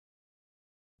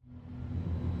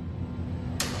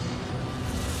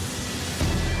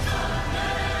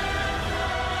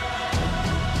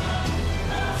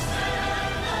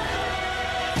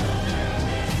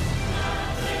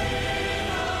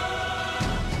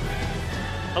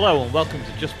Hello and welcome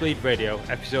to Just Bleed Radio,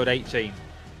 episode 18.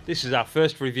 This is our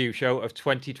first review show of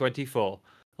 2024,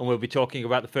 and we'll be talking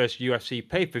about the first UFC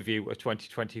pay-per-view of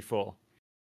 2024.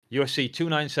 UFC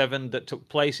 297 that took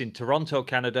place in Toronto,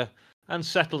 Canada, and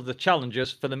settled the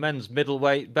challengers for the men's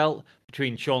middleweight belt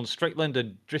between Sean Strickland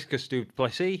and Dricus du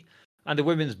Plessis, and the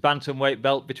women's bantamweight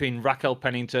belt between Raquel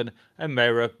Pennington and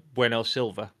Mayra Bueno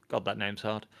Silva. God, that name's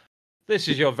hard. This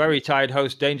is your very tired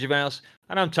host, Danger Mouse,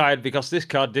 and I'm tired because this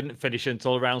card didn't finish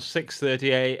until around 6:30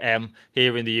 a.m.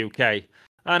 here in the UK.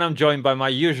 And I'm joined by my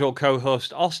usual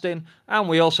co-host, Austin, and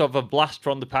we also have a blast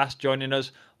from the past joining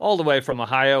us all the way from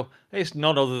Ohio. It's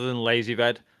none other than Lazy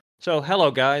Ved. So,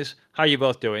 hello guys, how you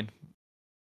both doing?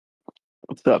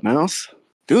 What's up, Mouse?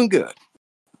 Doing good.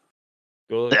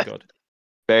 Good.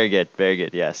 Very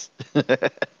good, yes.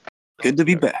 Good to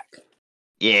be back.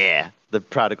 Yeah, the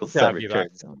prodigal son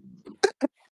returns.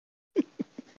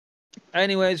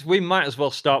 Anyways, we might as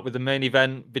well start with the main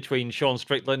event between Sean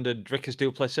Strickland and Dricus du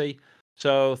Plessis.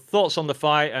 So, thoughts on the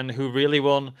fight and who really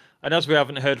won? And as we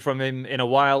haven't heard from him in a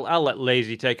while, I'll let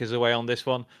Lazy take us away on this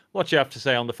one. What do you have to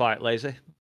say on the fight, Lazy?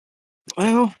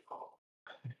 Well,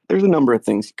 there's a number of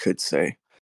things you could say.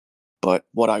 But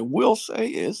what I will say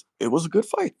is it was a good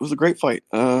fight. It was a great fight.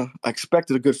 I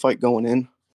expected a good fight going in,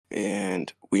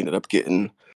 and we ended up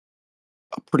getting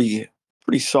a pretty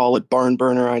solid barn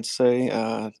burner, I'd say.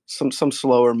 Some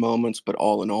slower moments, but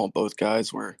all in all, both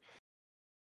guys were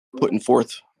putting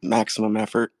forth maximum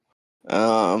effort.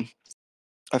 I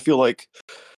feel like,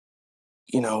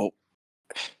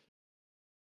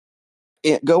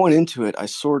 going into it, I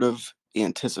sort of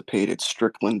anticipated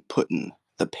Strickland putting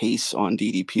the pace on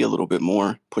DDP a little bit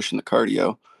more, pushing the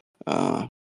cardio. And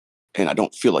I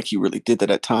don't feel like he really did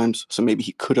that at times. So maybe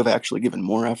he could have actually given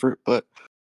more effort, but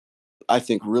I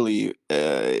think really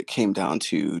it came down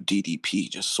to DDP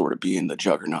just sort of being the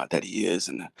juggernaut that he is,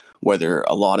 and whether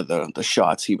a lot of the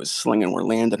shots he was slinging were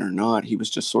landing or not, he was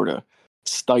just sort of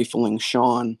stifling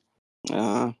Sean.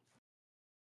 Yeah,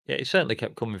 he certainly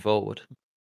kept coming forward.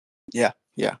 Yeah.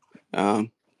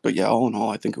 But yeah, all in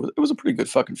all, I think it was a pretty good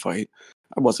fucking fight.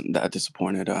 I wasn't that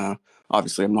disappointed.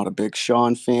 Obviously, I'm not a big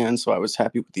Sean fan, so I was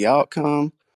happy with the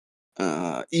outcome.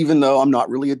 Even though I'm not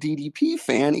really a DDP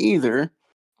fan either.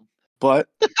 But,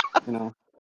 it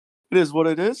is what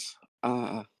it is.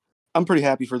 I'm pretty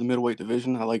happy for the middleweight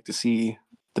division. I like to see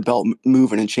the belt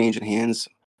moving and changing hands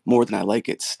more than I like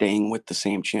it staying with the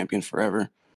same champion forever.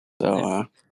 So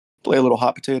play a little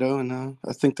hot potato, and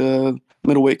I think the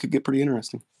middleweight could get pretty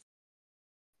interesting.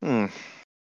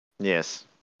 Yes,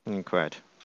 quite.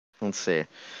 Let's see.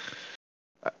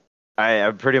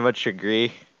 I pretty much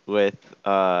agree with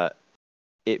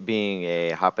it being a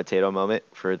hot potato moment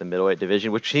for the middleweight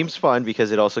division, which seems fun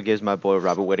because it also gives my boy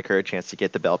Robert Whitaker a chance to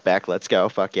get the belt back. Let's go,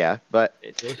 fuck yeah! But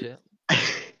it does,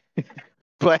 yeah.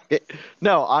 But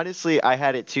no, honestly, I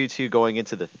had it 2-2 going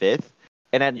into the fifth,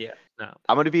 and then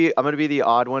I'm gonna be the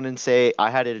odd one and say I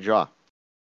had it a draw.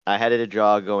 I had it a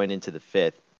draw going into the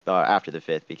fifth, after the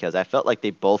fifth, because I felt like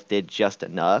they both did just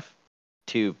enough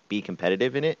to be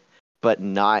competitive in it, but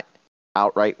not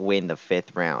outright win the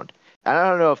fifth round. And I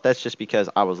don't know if that's just because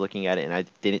I was looking at it and I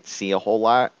didn't see a whole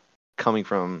lot coming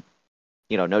from,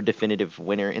 no definitive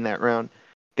winner in that round.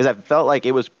 Because I felt like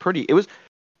it was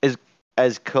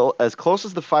as close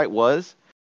as the fight was,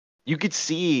 you could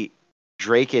see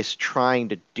Dracus trying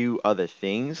to do other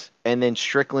things, and then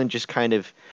Strickland just kind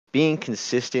of being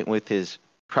consistent with his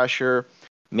pressure,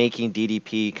 making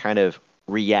DDP kind of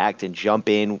react and jump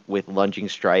in with lunging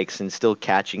strikes and still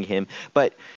catching him,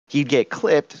 but he'd get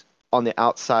clipped on the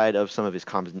outside of some of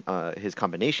his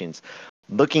combinations.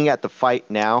 Looking at the fight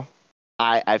now,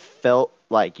 I felt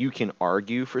like you can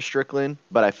argue for Strickland,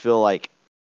 but I feel like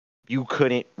you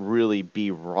couldn't really be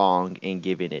wrong in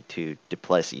giving it to du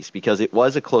Plessis because it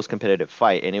was a close competitive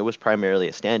fight and it was primarily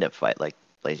a stand-up fight, like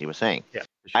Lazy was saying. Yeah,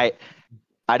 for sure.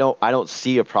 I don't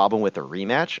see a problem with a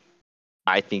rematch.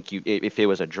 I think if it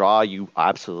was a draw, you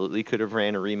absolutely could have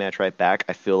ran a rematch right back.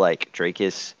 I feel like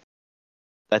Dracus.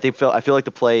 I feel like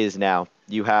the play is now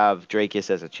you have Dracus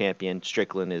as a champion.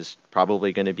 Strickland is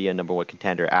probably going to be a number one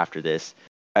contender after this.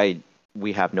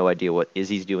 We have no idea what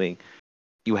Izzy's doing.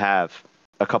 You have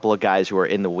a couple of guys who are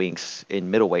in the wings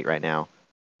in middleweight right now,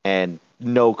 and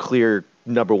no clear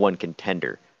number one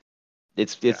contender.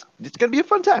 It's going to be a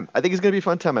fun time. I think it's going to be a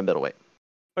fun time at middleweight.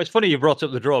 Well, it's funny you brought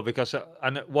up the draw because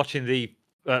and watching the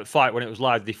fight when it was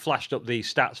live, they flashed up the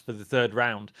stats for the third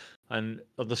round, and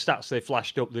of the stats they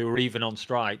flashed up, they were even on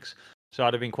strikes. So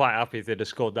I'd have been quite happy if they'd have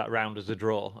scored that round as a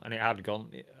draw, and it had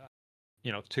gone,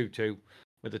 2-2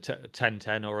 with a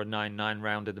 10-10 or a 9-9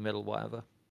 round in the middle, whatever.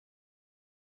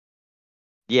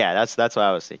 Yeah, that's what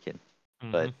I was thinking.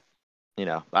 Mm-hmm. But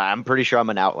I'm pretty sure I'm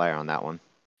an outlier on that one.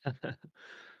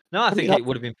 No, I think it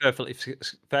would have been perfectly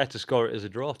fair to score it as a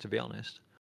draw, to be honest.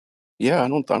 Yeah, I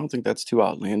don't think that's too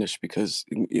outlandish because,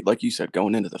 like you said,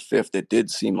 going into the fifth, it did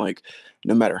seem like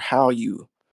no matter how you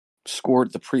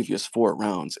scored the previous 4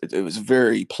 rounds, it was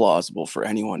very plausible for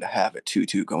anyone to have it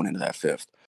 2-2 going into that fifth.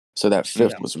 So that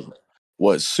fifth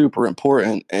was super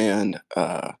important and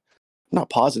not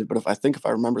positive, but if I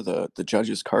remember the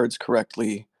judges' cards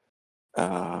correctly,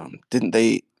 didn't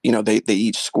they? They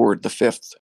each scored the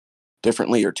fifth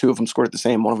differently, or two of them scored it the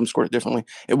same, one of them scored it differently.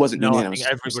 It wasn't No, unanimous. I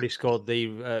think everybody scored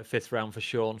the fifth round for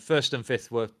Sean. First and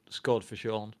fifth were scored for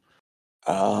Sean.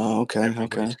 Okay,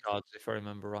 Everybody's cards, if I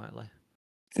remember rightly.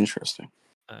 Interesting.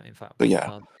 In fact, but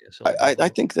yeah, I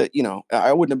think that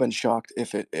I wouldn't have been shocked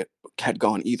if it had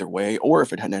gone either way, or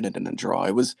if it had ended in a draw.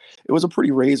 It was a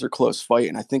pretty razor close fight,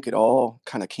 and I think it all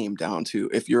kind of came down to,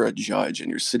 if you're a judge and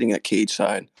you're sitting at cage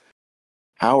side,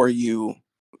 how are you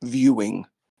viewing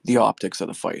the optics of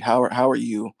the fight? How are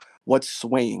you? What's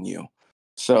swaying you?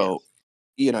 So,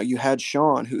 you had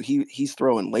Sean, who he's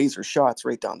throwing laser shots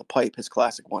right down the pipe, his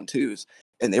classic 1-2s,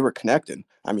 and they were connecting.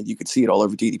 I mean, you could see it all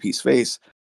over DDP's face.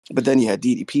 But then you had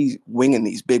DDP winging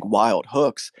these big wild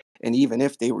hooks, and even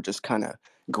if they were just kind of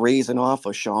grazing off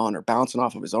of Sean or bouncing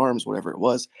off of his arms, whatever it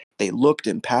was, they looked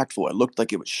impactful. It looked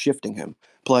like it was shifting him.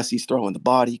 Plus, he's throwing the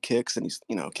body kicks and he's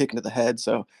kicking to the head.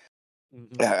 So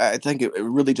I think it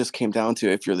really just came down to,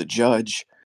 if you're the judge,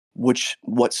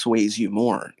 what sways you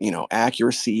more,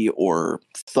 accuracy or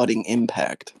thudding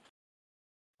impact.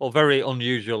 Well, very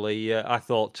unusually, I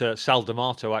thought Sal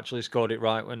D'Amato actually scored it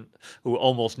right, who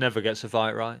almost never gets a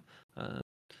fight right,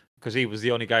 because he was the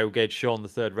only guy who gave Sean the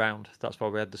third round. That's why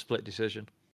we had the split decision.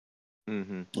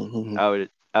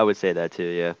 I would say that too,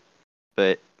 yeah.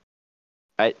 But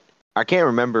I can't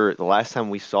remember the last time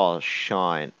we saw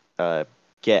Sean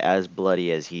get as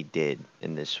bloody as he did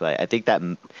in this fight. I think that,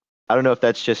 I don't know if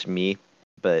that's just me,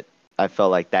 but I felt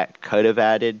like that could have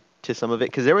added to some of it,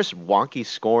 because there was wonky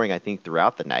scoring, I think,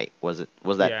 throughout the night. Was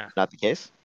that not the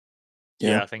case?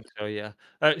 Yeah, I think so. Yeah,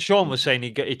 Sean was saying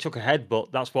he took a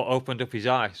headbutt. That's what opened up his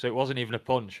eye. So it wasn't even a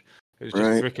punch. It was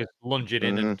just Rickard lunging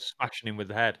in and smashing him with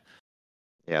the head.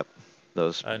 Yep,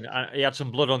 And he had some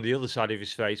blood on the other side of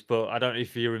his face. But I don't know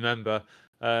if you remember.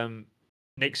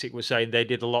 Nixick was saying they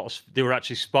did a lot. They were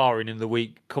actually sparring in the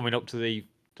week coming up to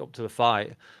the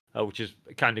fight, which is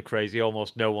kind of crazy.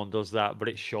 Almost no one does that, but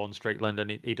it's Sean Strickland,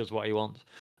 and he does what he wants.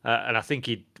 And I think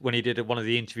when he did one of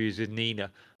the interviews with Nina,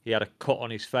 he had a cut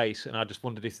on his face, and I just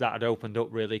wondered if that had opened up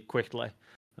really quickly.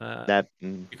 That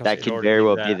could very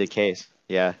well be the case.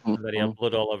 Yeah, and then he had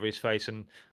blood all over his face, and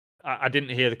I didn't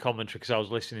hear the commentary because I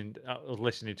was listening.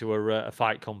 To a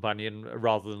fight companion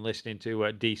rather than listening to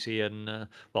DC and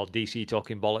DC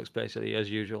talking bollocks basically as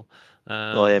usual.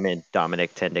 Well, I mean,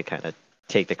 Dominic tend to kind of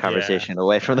take the conversation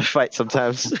away from the fight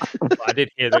sometimes. I did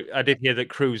hear that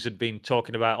Cruz had been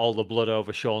talking about all the blood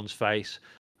over Sean's face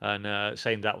and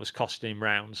saying that was costing him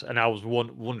rounds. And I was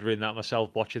wondering that myself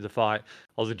watching the fight.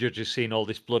 All the judges seeing all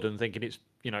this blood and thinking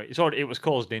it was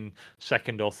caused in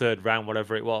second or third round,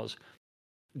 whatever it was.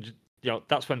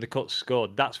 That's when the cut's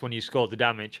scored. That's when you scored the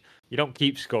damage. You don't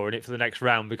keep scoring it for the next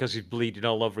round because he's bleeding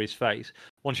all over his face.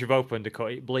 Once you've opened a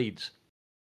cut, it bleeds.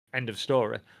 End of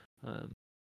story.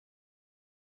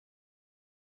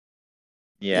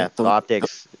 The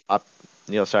optics.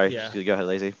 Sorry. Yeah. Go ahead,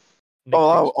 Lazy.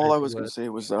 All I was going to say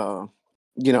was, about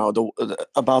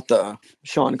the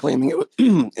Sean claiming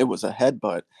it was a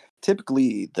headbutt.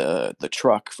 Typically, the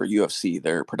truck for UFC,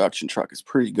 their production truck, is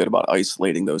pretty good about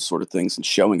isolating those sort of things and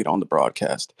showing it on the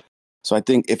broadcast. So I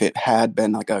think if it had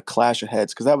been like a clash of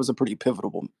heads, because that was a pretty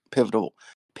pivotal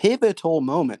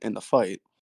moment in the fight.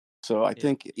 So I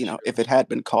think if it had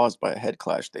been caused by a head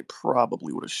clash, they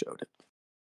probably would have showed it.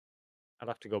 I'd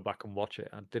have to go back and watch it.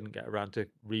 I didn't get around to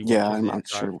rewatching I'm not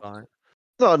sure. Fight.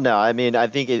 Well, no, I mean, I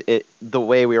think it the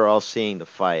way we were all seeing the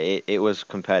fight, it was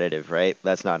competitive, right?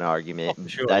 That's not an argument. Oh,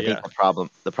 sure, I think the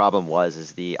problem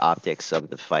is the optics of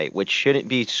the fight, which shouldn't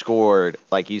be scored,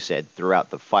 like you said,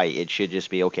 throughout the fight. It should just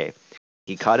be, okay,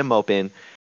 he cut him open.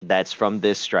 That's from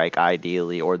this strike,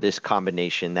 ideally, or this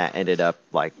combination that ended up,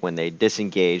 like, when they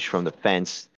disengaged from the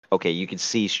fence, okay, you could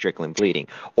see Strickland bleeding.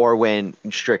 Or when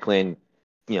Strickland,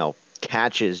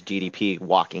 catches DDP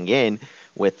walking in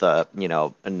with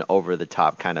an over the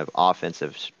top kind of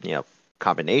offensive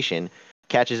combination,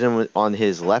 catches him on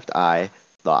his left eye,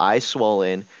 the eye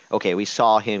swollen. Okay, we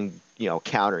saw him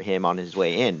counter him on his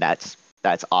way in. That's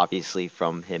obviously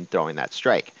from him throwing that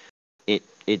strike.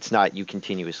 It's not you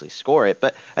continuously score it,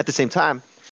 but at the same time,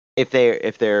 if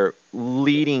they're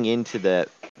leading into the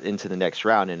into the next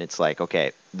round, and it's like,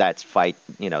 okay, that's fight.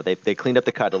 They cleaned up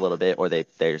the cut a little bit, or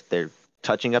they're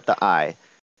touching up the eye,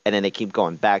 and then they keep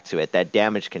going back to it. That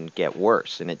damage can get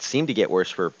worse, and it seemed to get worse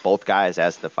for both guys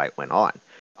as the fight went on.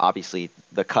 Obviously,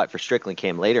 the cut for Strickland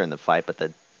came later in the fight, but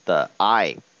the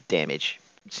eye damage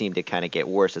seemed to kind of get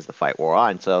worse as the fight wore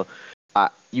on. So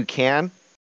you can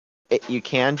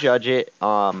judge it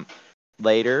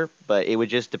later, but it would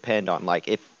just depend on, like,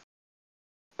 if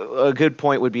a good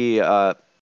point would be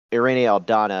Irene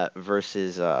Aldana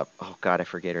versus oh god, I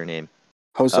forget her name.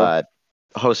 Hosa.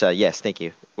 Hosa, yes, thank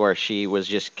you. Where she was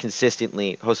just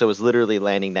consistently, Hosa was literally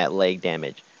landing that leg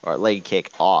damage or leg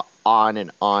kick on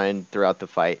and on throughout the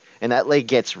fight, and that leg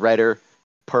gets redder,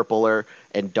 purpler,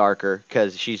 and darker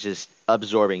because she's just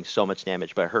absorbing so much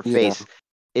damage. But her face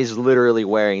is literally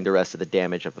wearing the rest of the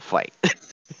damage of the fight.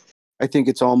 I think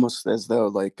it's almost as though,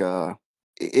 like,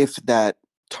 if that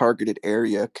targeted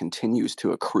area continues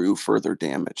to accrue further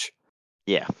damage.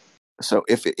 Yeah. So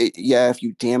if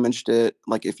you damaged it,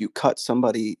 like if you cut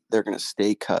somebody, they're going to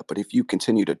stay cut. But if you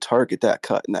continue to target that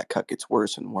cut and that cut gets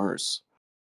worse and worse,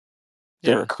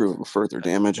 they're accruing further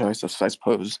damage, I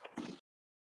suppose.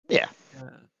 Yeah.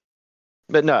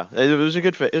 But no, it was a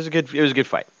good fight. It was a good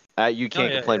fight. You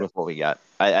can't complain with what we got.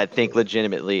 I think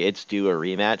legitimately it's due a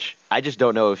rematch. I just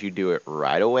don't know if you do it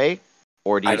right away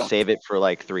or do you save it for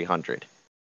like 300.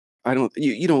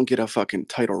 You don't get a fucking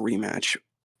title rematch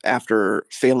after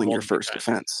failing your first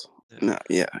defense. No,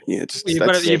 yeah. You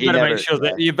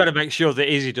better make sure that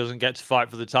Izzy doesn't get to fight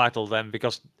for the title then,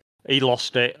 because he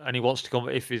lost it and he wants to come.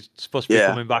 If he's supposed to be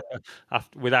coming back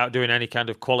without doing any kind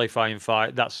of qualifying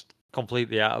fight, that's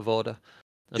completely out of order.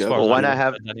 Well, why not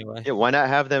have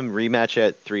them rematch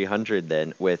at 300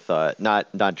 then with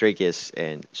not Drakus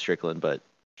and Strickland, but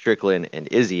Strickland and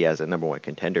Izzy as a number one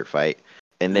contender fight,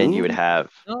 and then you would have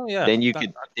then you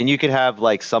could have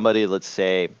like somebody, let's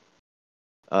say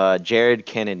Jared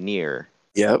Cannonier,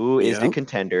 who is the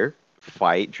contender,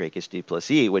 fight Drakus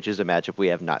Duplessis, which is a matchup we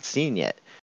have not seen yet,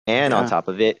 and on top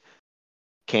of it,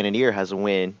 Cannonier has a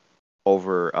win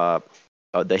over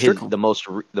the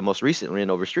most recent win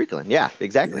over Strickland. Yeah,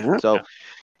 exactly. Yeah. So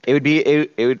it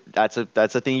would that's a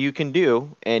thing you can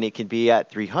do, and it can be at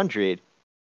 300.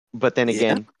 But then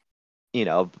again, you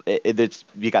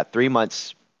got 3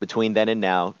 months between then and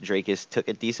now. Drakus took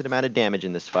a decent amount of damage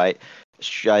in this fight.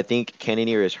 I think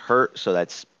Cannonier is hurt, so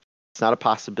it's not a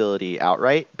possibility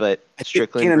outright. But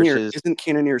Strickland isn't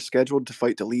Cannonier scheduled to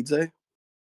fight Dolidze?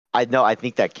 I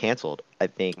think that canceled. I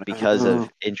think because of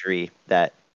injury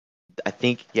that. I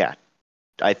think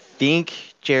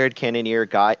Jared Cannonier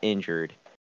got injured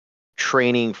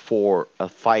training for a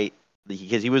fight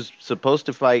because he was supposed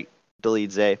to fight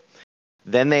Dolidze.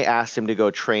 Then they asked him to go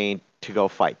train to go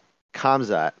fight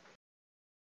Khamzat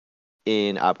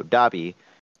in Abu Dhabi,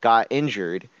 got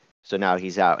injured, so now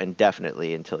he's out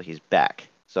indefinitely until he's back.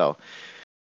 So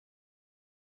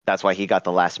that's why he got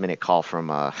the last minute call from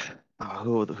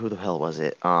who the hell was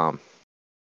it?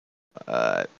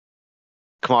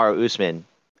 Kamaru Usman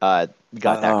got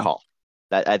that call.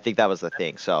 I think that was the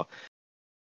thing. So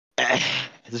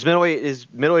this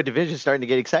middleweight division is starting to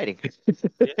get exciting.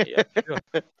 Sure.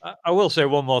 I will say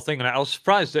one more thing, and I was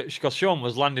surprised that because Sean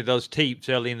was landing those teeps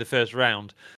early in the first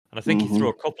round, and I think he threw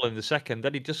a couple in the second.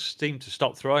 Then he just seemed to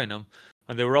stop throwing them,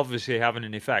 and they were obviously having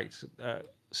an effect,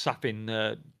 sapping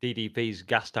DDP's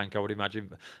gas tank. I would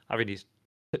imagine having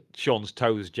Sean's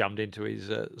toes jammed into his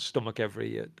stomach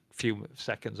every few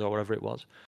seconds or whatever it was.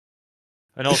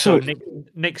 And also,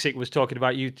 Nixick was talking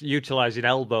about utilising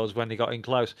elbows when they got in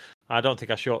close. I don't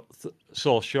think I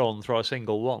saw Sean throw a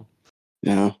single one.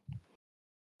 Yeah.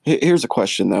 Here's a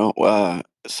question, though.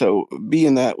 So,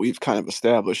 being that we've kind of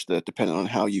established that depending on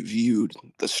how you viewed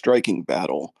the striking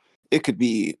battle, it could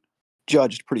be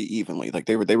judged pretty evenly. Like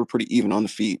they were pretty even on the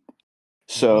feet.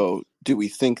 So, do we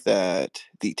think that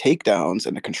the takedowns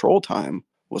and the control time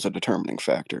was a determining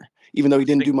factor? Even though he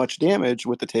didn't do much damage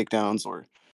with the takedowns or,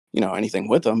 anything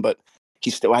with them, but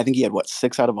I think he had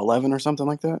 6 out of 11 or something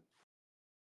like that.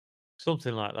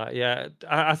 Something like that, yeah.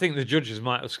 I think the judges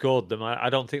might have scored them. I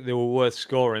don't think they were worth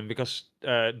scoring because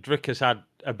Drickus had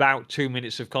about 2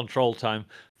 minutes of control time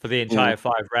for the entire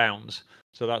 5 rounds.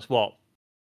 So that's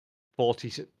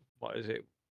 40,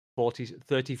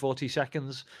 40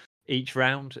 seconds each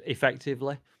round,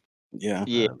 effectively. Yeah.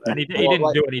 And he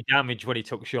didn't do any damage when he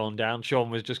took Sean down. Sean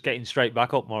was just getting straight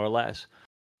back up, more or less.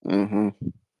 Mm-hmm.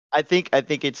 I think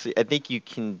you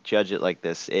can judge it like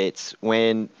this. It's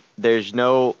when there's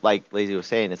no, like Lazy was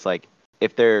saying, it's like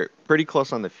if they're pretty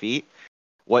close on the feet,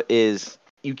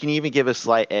 you can even give a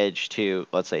slight edge to,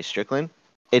 let's say, Strickland.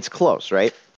 It's close,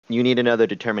 right? you need another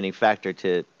determining factor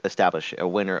to establish a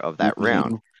winner of that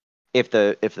round. If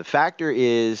the factor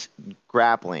is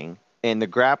grappling, and the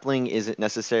grappling isn't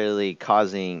necessarily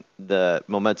causing the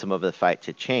momentum of the fight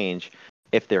to change,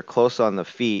 if they're close on the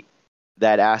feet,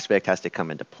 that aspect has to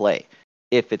come into play.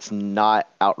 If it's not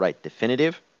outright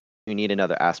definitive, you need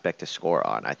another aspect to score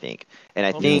on, I think. And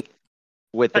I think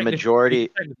with the majority...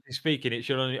 Technically speaking, it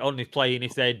should only play in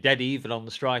if they're dead even on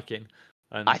the striking.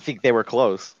 And I think they were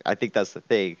close. I think that's the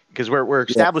thing. Because we're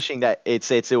establishing that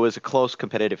it was a close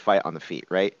competitive fight on the feet,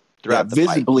 right? Throughout the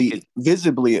fight.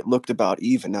 Visibly, it looked about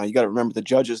even. Now, you got to remember, the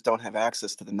judges don't have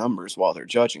access to the numbers while they're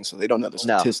judging, so they don't know the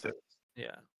statistics.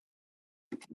 Yeah.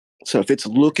 So if it's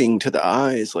looking to the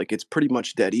eyes like it's pretty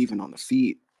much dead even on the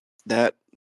feet, that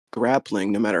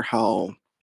grappling, no matter how,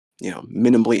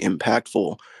 minimally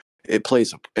impactful, it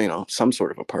plays, some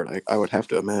sort of a part. I would have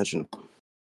to imagine.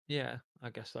 Yeah, I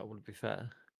guess that would be fair.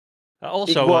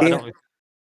 Also, I don't.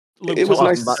 It was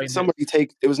nice to see somebody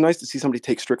take. It was nice to see somebody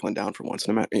take Strickland down for once.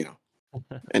 No matter, Anyway.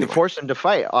 And force him to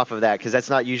fight off of that, because that's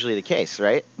not usually the case,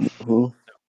 right? Mm-hmm.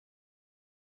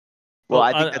 Well,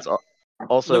 I think that's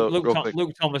also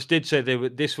Luke Thomas did say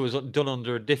this was done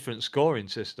under a different scoring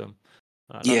system.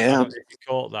 I don't know if you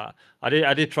caught that.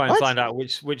 I did try and find out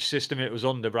which system it was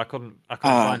under, but I couldn't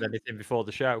find anything before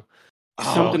the show.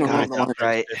 Something along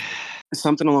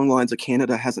the lines of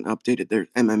Canada hasn't updated their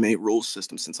MMA rules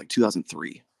system since like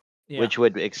 2003. Yeah. Which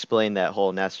would explain that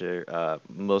whole Nasser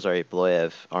Mozart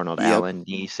Bloyev Arnold Allen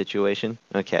knee situation.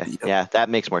 Okay, yeah, that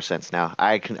makes more sense now.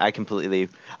 I completely.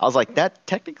 I was like, that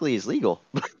technically is legal.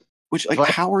 Which, like,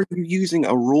 how are you using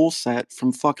a rule set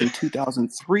from fucking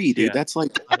 2003, dude? That's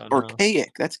like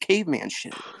archaic. That's caveman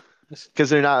shit. Because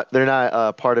they're not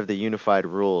part of the unified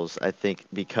rules. I think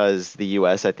because the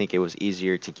U.S. I think it was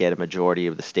easier to get a majority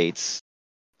of the states.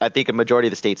 I think a majority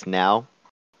of the states now.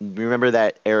 Remember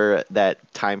that era, that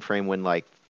time frame when like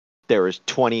there was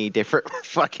 20 different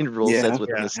fucking rule sets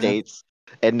within the states,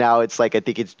 and now it's like I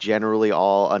think it's generally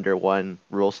all under one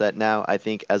rule set now. I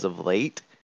think as of late,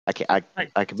 I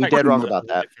could be dead wrong about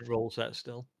that. Different rule set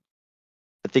still.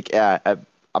 I think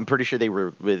I'm pretty sure they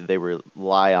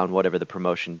rely on whatever the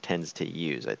promotion tends to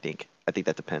use. I think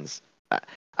that depends.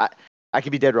 I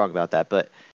could be dead wrong about that,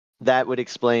 but that would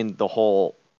explain the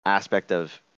whole aspect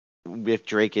of. If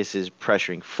Drakus is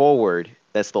pressuring forward,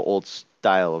 that's the old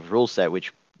style of rule set,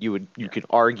 which you could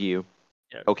argue,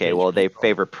 well, they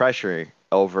favor pressure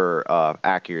over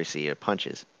accuracy of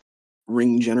punches.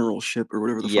 Ring generalship or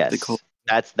whatever the fuck they call it.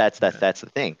 That's the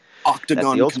thing.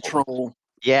 Octagon control.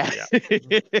 Yeah.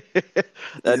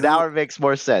 Now it makes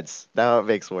more sense. Yeah,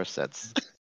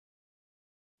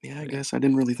 I guess I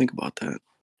didn't really think about that.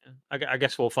 I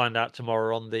guess we'll find out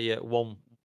tomorrow on the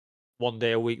one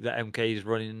day a week that MK is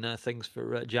running things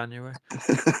for January.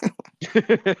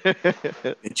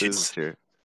 This is true.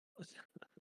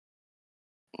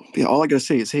 Yeah, all I gotta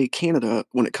say is, hey, Canada,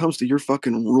 when it comes to your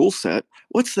fucking rule set,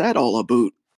 what's that all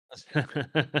about?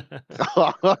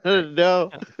 Oh,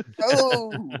 no.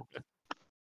 Oh.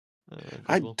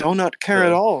 I do not care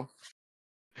at all.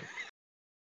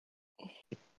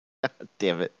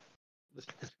 Damn it.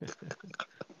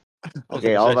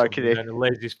 Okay, all of our Canadian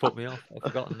ladies put me off. I've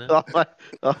forgotten that.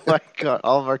 Oh my god!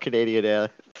 All of our Canadian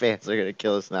fans are gonna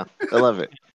kill us now. I love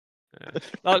it.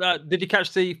 Did you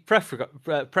catch the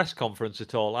press conference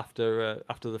at all after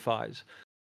the fights?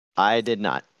 I did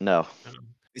not. No.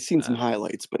 I've seen some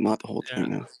highlights, but not the whole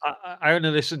thing. No. I only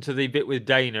listened to the bit with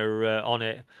Dana on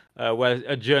it, where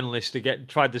a journalist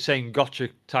tried the same gotcha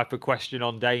type of question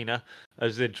on Dana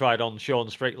as they tried on Sean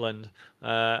Strickland,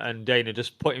 and Dana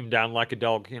just put him down like a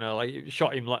dog. Like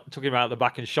shot him, took him out the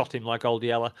back and shot him like old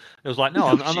Yeller. It was like, no,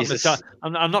 I'm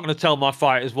not going to tell my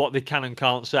fighters what they can and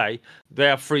can't say. They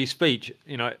have free speech.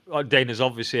 Dana's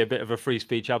obviously a bit of a free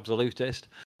speech absolutist.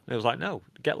 It was like, no,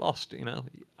 get lost.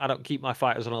 I don't keep my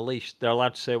fighters on a leash. They're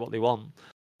allowed to say what they want.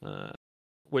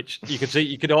 Which you could see.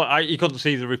 You couldn't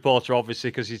see the reporter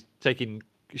obviously because he's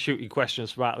shooting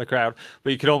questions from out of the crowd. But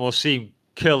you could almost see him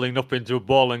curling up into a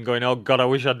ball and going, "Oh God, I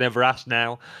wish I'd never asked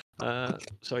now."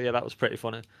 So yeah, that was pretty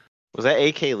funny. Was that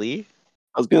AK Lee?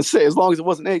 I was gonna say, as long as it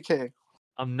wasn't AK.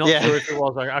 I'm not sure if it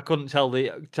was. I couldn't tell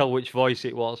which voice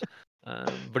it was,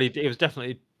 but he was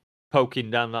definitely poking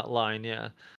down that line. Yeah.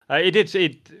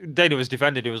 Dana was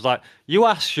defended. He was like, "You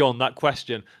asked Sean that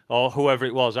question, or whoever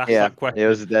it was asked that question.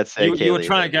 You were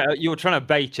trying to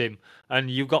bait him, and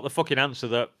you got the fucking answer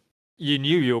that you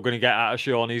knew you were going to get out of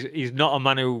Sean. He's not a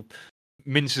man who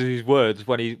minces his words.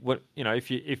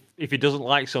 If he doesn't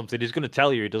like something, he's going to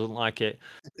tell you he doesn't like it.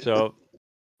 So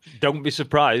don't be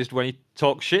surprised when he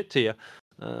talks shit to you."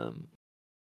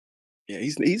 Yeah,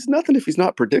 he's nothing if he's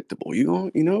not predictable.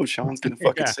 You know, Sean's gonna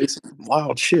fucking say some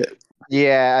wild shit.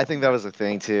 Yeah, I think that was the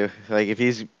thing too. Like if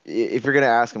you're gonna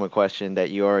ask him a question that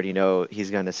you already know he's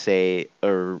gonna say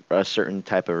a certain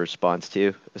type of response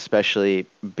to, especially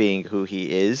being who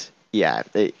he is. Yeah,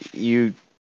 I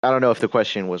don't know if the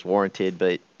question was warranted,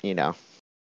 but you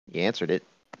answered it.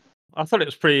 I thought it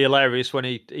was pretty hilarious when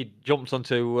he jumped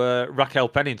onto Raquel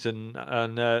Pennington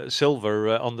and Silver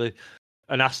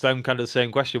and asked them kind of the same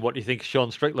question. What do you think of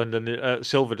Sean Strickland? And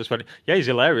Silver just went, "Yeah, he's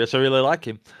hilarious. I really like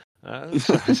him."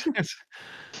 So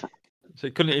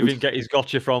he couldn't even get his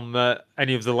gotcha from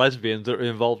any of the lesbians that were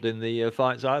involved in the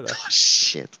fights either. Oh,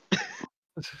 shit.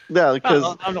 No,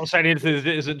 because I'm not saying anything that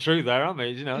isn't true there, am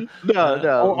I?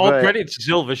 No. All credit to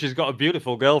Silver. She's got a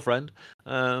beautiful girlfriend.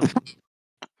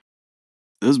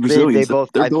 Those Brazilians,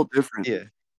 they're built different.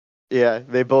 Yeah,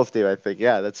 they both do. I think.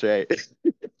 Yeah, that's right.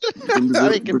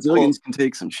 Brazilians can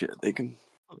take some shit. They can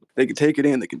take it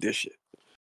in. They can dish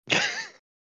it.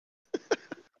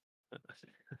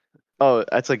 Oh,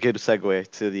 that's a good segue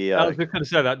to the. I was just going to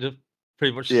say that just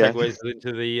pretty much segues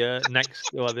into the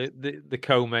next, the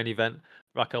co-main event.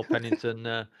 Raquel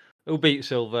Pennington, who beat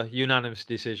Silver, unanimous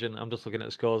decision. I'm just looking at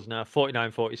the scores now: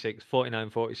 49-46,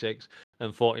 49-46,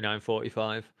 and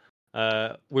 49-45.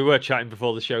 We were chatting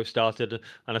before the show started,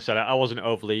 and I said I wasn't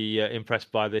overly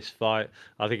impressed by this fight.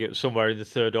 I think it was somewhere in the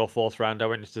third or fourth round. I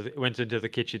went into the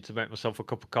kitchen to make myself a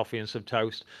cup of coffee and some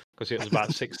toast because it was about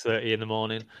 6:30 in the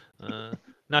morning.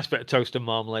 Nice bit of toast and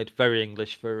marmalade. Very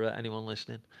English for anyone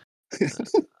listening.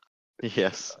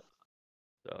 Yes.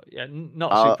 So, yeah,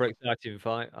 not a super exciting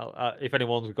fight. If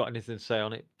anyone's got anything to say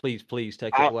on it, please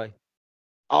take it away.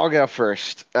 I'll go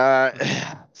first.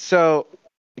 So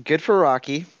good for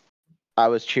Rocky. I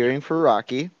was cheering for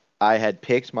Rocky. I had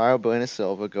picked Mario Bueno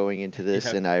Silva going into this,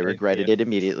 and I regretted it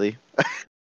immediately.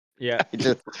 Yeah.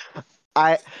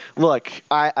 I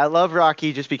love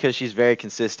Rocky just because she's very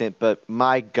consistent, but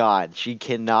my God, she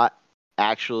cannot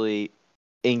actually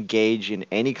engage in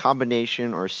any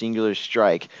combination or singular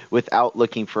strike without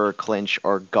looking for a clinch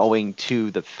or going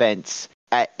to the fence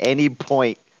at any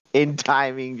point in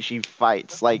timing she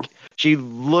fights. Like, she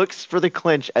looks for the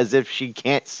clinch as if she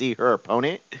can't see her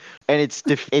opponent, and it's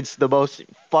the most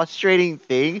frustrating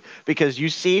thing because you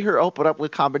see her open up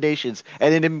with combinations,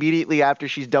 and then immediately after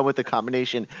she's done with the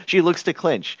combination, she looks to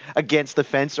clinch against the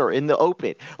fence or in the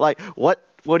open. Like,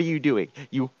 what are you doing?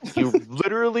 You're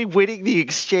literally winning the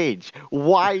exchange.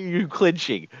 Why are you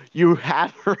clinching? You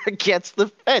have her against the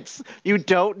fence. You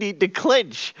don't need to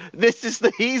clinch. This is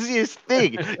the easiest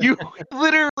thing. You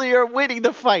literally are winning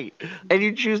the fight, and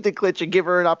you choose to clinch and give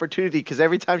her an opportunity because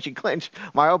every time she clinches,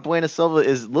 Mario Bueno Silva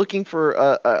is looking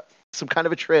for some kind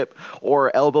of a trip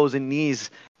or elbows and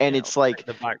knees, and it's like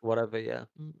the back, whatever. Yeah,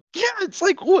 it's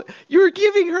like, what? You're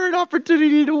giving her an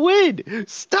opportunity to win.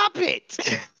 Stop it.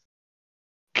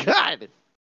 God.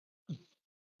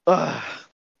 Lack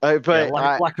of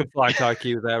fight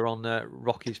IQ there on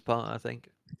Rocky's part, I think.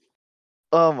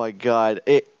 Oh my God!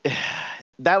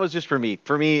 That was just for me.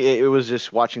 For me, it was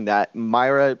just watching that.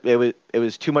 Myra, it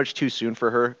was too much too soon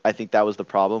for her. I think that was the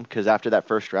problem because after that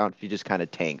first round, she just kind of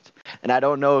tanked. And I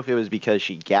don't know if it was because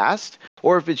she gassed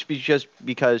or if it's just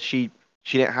because she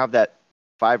didn't have that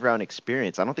 5-round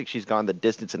experience. I don't think she's gone the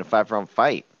distance in a 5-round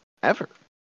fight ever.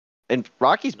 And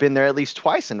Rocky's been there at least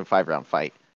twice in a 5-round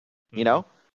fight, you know?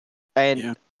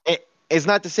 And it's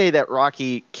not to say that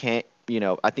Rocky can't,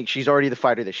 I think she's already the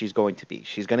fighter that she's going to be.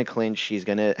 She's going to clinch. She's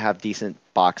going to have decent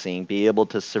boxing, be able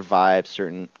to survive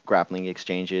certain grappling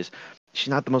exchanges. She's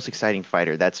not the most exciting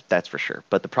fighter. That's for sure.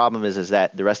 But the problem is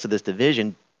that the rest of this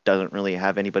division doesn't really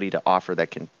have anybody to offer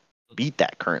that can beat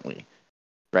that currently.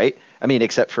 Right? I mean,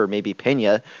 except for maybe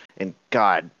Pena. And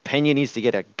God, Pena needs to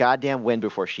get a goddamn win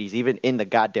before she's even in the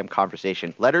goddamn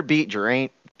conversation. Let her beat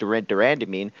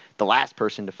Durandamine, the last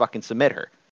person to fucking submit her.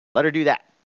 Let her do that.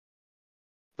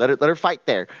 Let her fight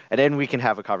there. And then we can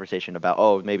have a conversation about,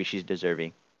 oh, maybe she's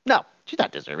deserving. No, she's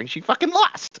not deserving. She fucking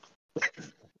lost.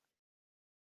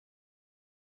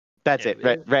 That's it.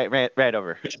 Right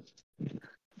over.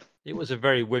 It was a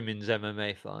very women's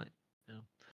MMA fight.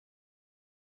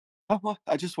 Oh,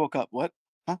 I just woke up. What?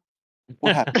 Huh?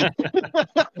 What happened?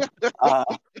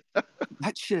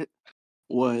 That shit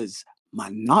was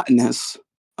monotonous.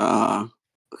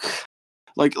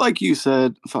 Like you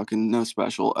said, fucking no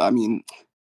special. I mean,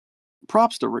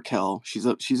 props to Raquel. She's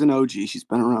an OG. She's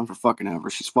been around for fucking ever.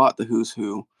 She's fought the who's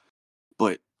who.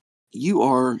 But you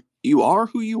are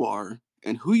who you are,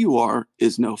 and who you are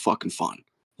is no fucking fun.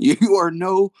 You are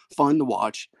no fun to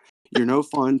watch. You're no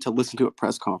fun to listen to at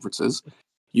press conferences.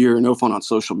 You're no fun on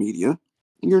social media.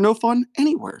 You're no fun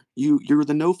anywhere. You're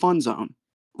the no fun zone.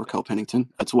 Raquel Pennington.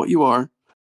 That's what you are.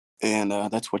 And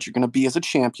that's what you're going to be as a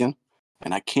champion.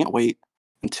 And I can't wait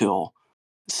until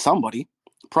somebody,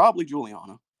 probably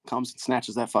Juliana, comes and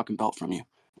snatches that fucking belt from you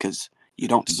because you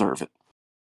don't deserve it.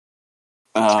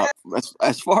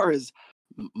 As far as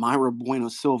Mayra Bueno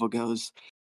Silva goes,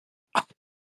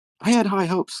 I had high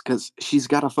hopes because she's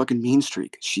got a fucking mean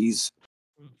streak. She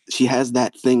has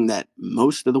that thing that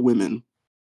most of the women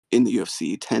in the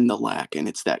UFC tend to lack, and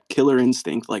it's that killer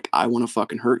instinct. Like, I want to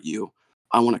fucking hurt you.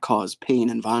 I want to cause pain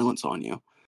and violence on you.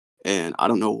 And I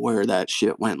don't know where that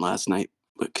shit went last night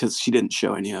because she didn't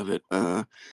show any of it. The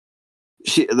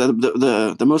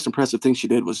most impressive thing she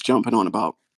did was jumping on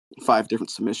about 5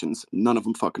 different submissions. None of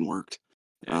them fucking worked.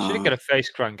 Yeah, she did get a face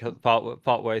crank at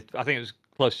part way. I think it was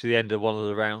close to the end of one of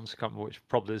the rounds. I can't remember which.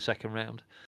 Probably the second round.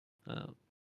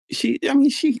 She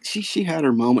had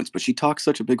her moments, but she talks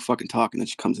such a big fucking talk, and then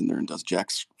she comes in there and does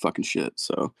Jack's fucking shit.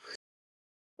 So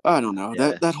I don't know.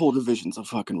 Yeah. That whole division's a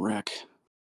fucking wreck.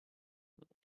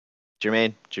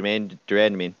 Jermaine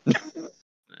Durand.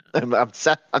 I'm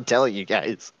telling you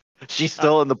guys, she's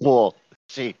still in the pool.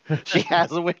 She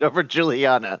has a win over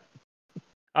Juliana.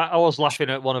 I was laughing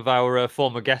at one of our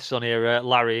former guests on here,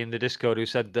 Larry, in the Discord, who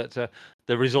said that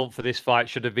the result for this fight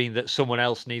should have been that someone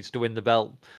else needs to win the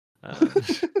belt.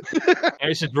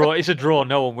 It's a draw. It's a draw.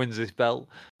 No one wins this belt.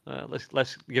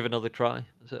 Let's give another try.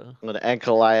 So. An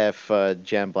Ankalaev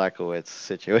Jan Blachowicz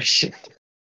situation.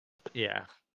 Yeah.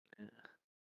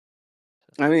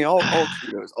 I mean, all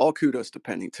kudos to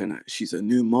Pennington. She's a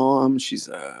new mom. She's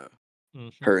her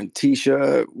and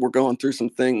Tisha were going through some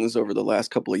things over the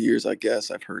last couple of years, I guess.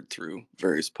 I've heard through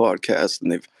various podcasts, and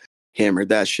they've hammered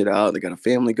that shit out. They got a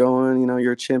family going. You know,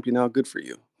 you're a champion now. Good for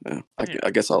you. Yeah,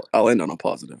 I guess I'll end on a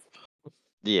positive.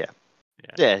 Yeah.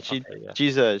 She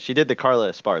did the Carla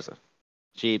Esparza.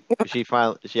 She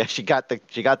finally she got the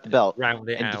belt. Round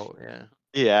it out.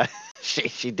 Yeah.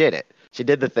 She did it. She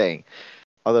did the thing.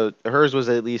 Although hers was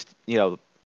at least,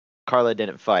 Carla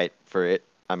didn't fight for it.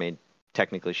 I mean,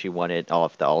 technically she won it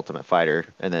off the Ultimate Fighter,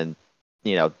 and then,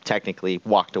 technically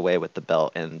walked away with the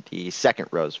belt in the second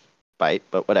Rose fight.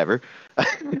 But whatever.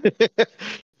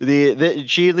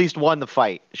 She at least won the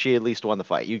fight.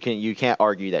 You can't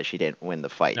argue that she didn't win the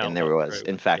fight, and there was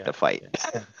in fact a fight.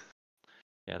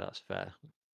 Yeah, that's fair.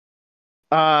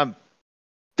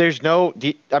 There's no.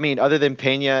 I mean, other than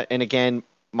Pena, and again,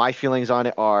 my feelings on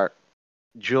it are.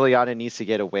 Juliana needs to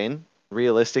get a win.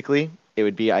 Realistically, it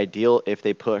would be ideal if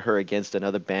they put her against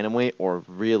another bantamweight, or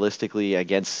realistically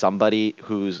against somebody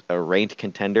who's a ranked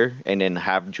contender, and then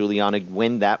have Juliana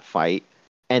win that fight,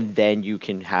 and then you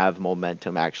can have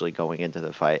momentum actually going into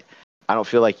the fight. I don't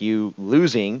feel like you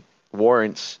losing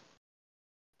warrants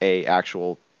a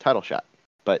actual title shot,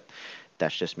 but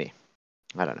that's just me.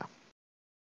 I don't know.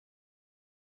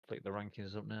 Click the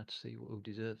rankings up now to see who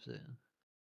deserves it.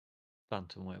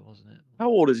 Bantamweight, wasn't it? How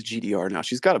old is GDR now?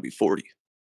 She's got to be 40.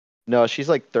 No, she's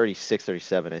like 36,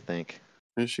 37, I think.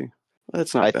 Is she?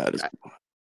 That's not bad.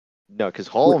 No, because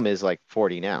Holm is like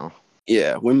 40 now.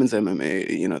 Yeah, women's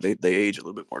MMA, they age a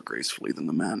little bit more gracefully than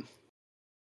the men.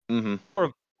 Mm-hmm.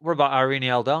 What about Irene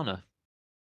Aldana?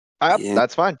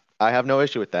 That's fine. I have no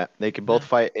issue with that. They could both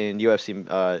fight in UFC,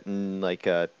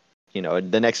 the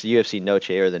next UFC Noche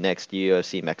or the next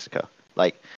UFC Mexico.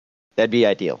 Like, that'd be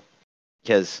ideal,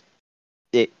 because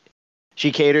she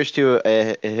caters to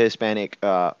a Hispanic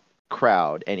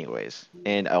crowd anyways,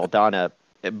 and Aldana,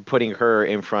 putting her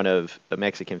in front of the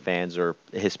Mexican fans or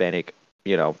Hispanic,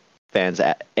 fans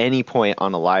at any point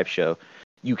on a live show,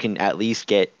 you can at least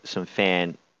get some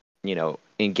fan,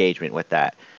 engagement with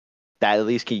that. That at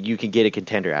least you can get a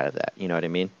contender out of that. You know what I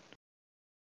mean?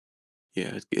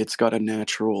 Yeah, it's got a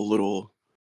natural little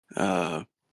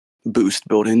boost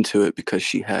built into it because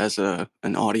she has an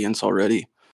audience already.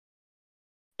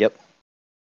 Yep.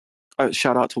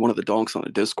 Shout out to one of the donks on the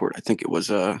Discord. I think it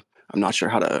was I'm not sure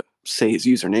how to say his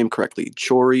username correctly,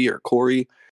 Chori or Corey,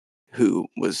 who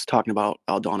was talking about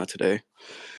Aldana today,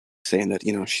 saying that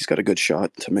she's got a good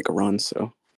shot to make a run.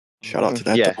 So shout out to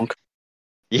that donk.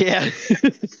 Yeah,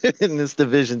 in this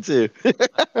division too.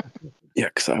 Yeah,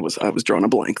 because I was drawing a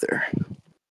blank there.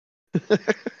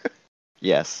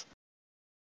 Yes,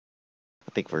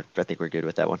 I think we're good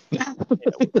with that one. Yeah,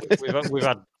 we've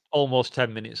had almost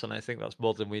 10 minutes, and I think that's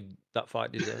more than that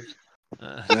fight deserves.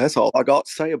 That's all I got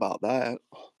to say about that.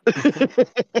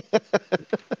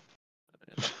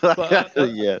 But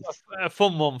a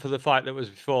fun one for the fight that was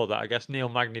before that, I guess. Neil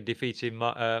Magny defeating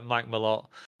Mike Malott,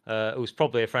 who's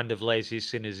probably a friend of Lazy's,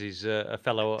 seen as he's a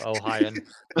fellow Ohioan,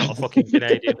 not a fucking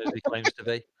Canadian as he claims to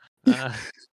be.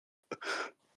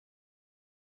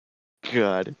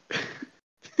 God.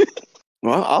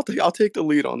 Well, I'll take the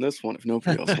lead on this one if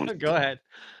nobody else wants. Go ahead.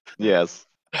 Yes.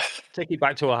 Take it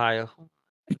back to Ohio.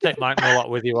 Take Mike Mullock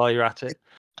with you while you're at it.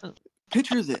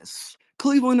 Picture this: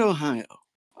 Cleveland, Ohio.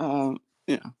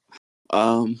 Yeah.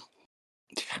 Um,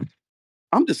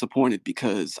 I'm disappointed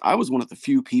because I was one of the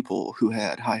few people who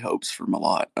had high hopes for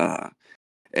Malott.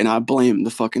 And I blame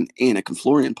the fucking Anik and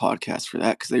Florian podcast for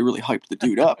that because they really hyped the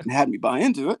dude up and had me buy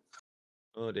into it.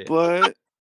 Oh dear. But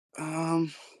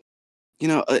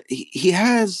he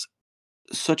has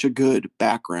such a good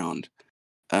background,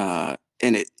 and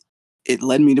it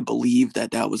led me to believe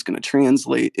that was going to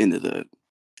translate into the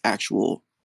actual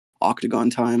octagon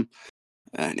time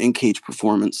and in-cage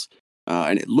performance.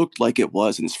 And it looked like it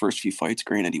was in his first few fights.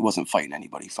 Granted, he wasn't fighting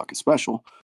anybody fucking special,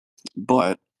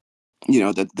 but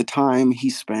the time he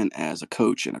spent as a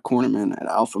coach and a cornerman at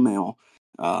Alpha Male,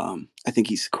 I think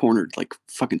he's cornered like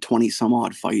fucking 20 some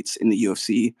odd fights in the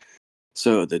UFC.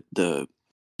 So the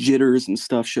jitters and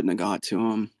stuff shouldn't have got to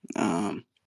him.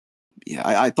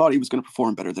 I thought he was going to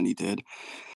perform better than he did.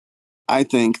 I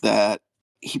think that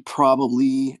he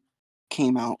probably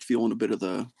came out feeling a bit of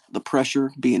the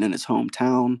pressure being in his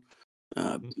hometown,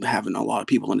 having a lot of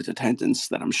people in his attendance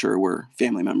that I'm sure were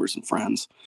family members and friends.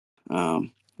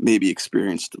 Maybe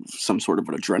experienced some sort of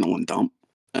an adrenaline dump.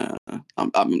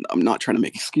 I'm not trying to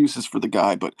make excuses for the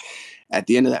guy, but at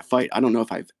the end of that fight, I don't know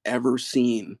if I've ever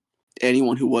seen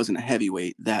anyone who wasn't a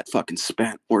heavyweight that fucking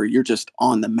spent, where you're just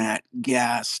on the mat,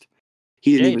 gassed.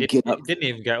 He didn't even get up. He didn't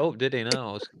even get up, did he?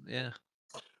 No. Yeah.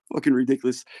 Fucking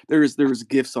ridiculous. There was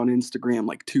gifs on Instagram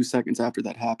like 2 seconds after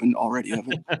that happened already of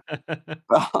it.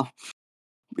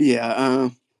 Yeah.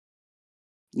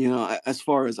 As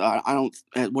far as I don't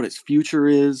what his future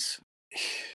is,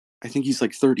 I think he's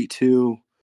like 32.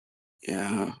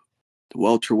 Yeah, the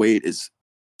welterweight is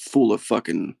full of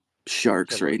fucking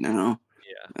sharks right now.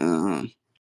 Yeah.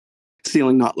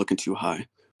 Ceiling not looking too high,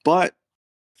 but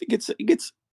if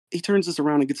he turns this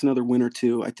around and gets another win or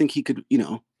two, I think he could,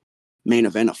 main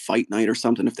event a fight night or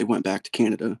something if they went back to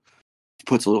Canada. He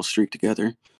puts a little streak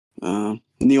together.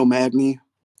 Neil Magny,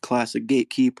 classic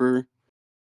gatekeeper,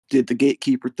 did the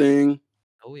gatekeeper thing.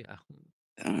 Oh yeah.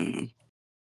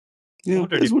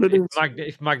 That's what it is.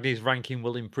 If Magny's ranking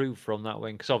will improve from that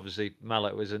win, because obviously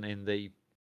Mallet isn't in the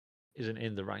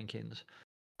rankings.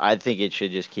 I think it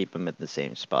should just keep him at the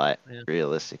same spot,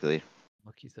 realistically.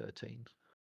 Lucky 13.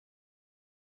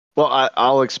 Well,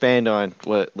 I'll expand on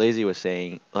what Lazy was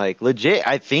saying. Like, legit,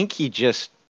 I think he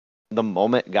just, the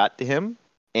moment got to him,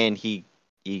 and he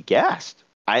gassed.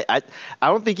 I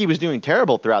don't think he was doing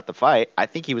terrible throughout the fight. I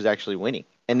think he was actually winning.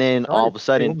 And then all of a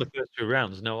sudden, he won the first 2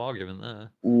 rounds, no argument there.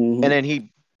 Mm-hmm. And then he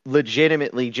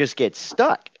legitimately just gets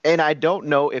stuck. And I don't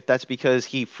know if that's because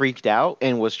he freaked out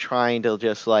and was trying to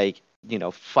just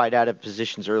fight out of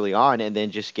positions early on, and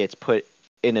then just gets put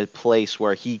in a place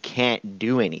where he can't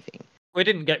do anything. Well,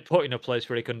 he didn't get put in a place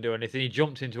where he couldn't do anything. He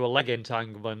jumped into a leg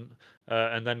entanglement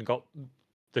and then got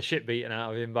the shit beaten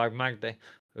out of him by Magny,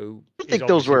 who I think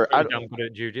those were damn good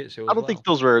at jiu-jitsu. I don't think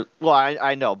those were. Well,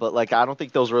 I know, but I don't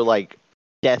think those were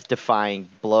death-defying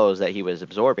blows that he was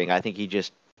absorbing. I don't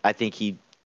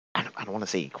want to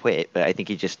say he quit, but I think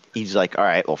he's like, all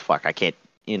right, well, fuck, I can't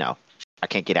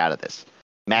get out of this.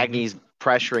 Magny's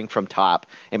pressuring from top,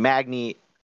 and Magny,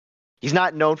 he's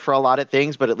not known for a lot of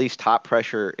things, but at least top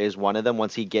pressure is one of them.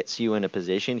 Once he gets you in a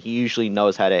position, he usually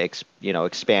knows how to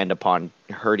expand upon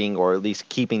hurting or at least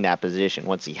keeping that position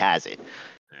once he has it.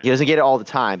 He doesn't get it all the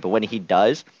time, but when he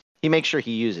does, he makes sure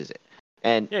he uses it.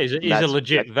 And yeah, he's a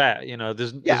legit vet.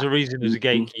 There's a reason he's a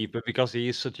gatekeeper, because he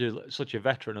is such a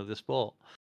veteran of the sport.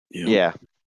 Yeah.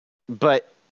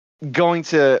 But going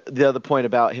to the other point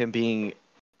about him being,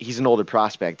 he's an older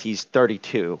prospect. He's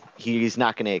 32. He's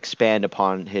not going to expand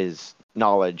upon his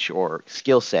knowledge or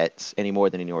skill sets any more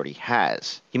than he already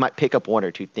has. He might pick up 1 or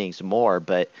 2 things more,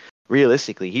 but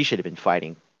realistically, he should have been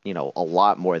fighting, a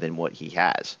lot more than what he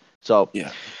has. So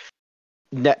yeah.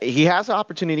 He has an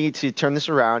opportunity to turn this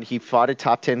around. He fought a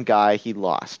top 10 guy. He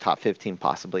lost top 15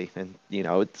 possibly, and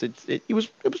it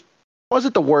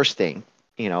wasn't the worst thing.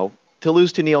 To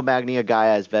lose to Neil Magny, a guy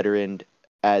as veteran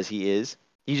as he is,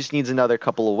 he just needs another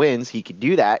couple of wins. He could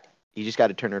do that. You just got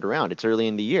to turn it around. It's early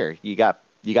in the year. You got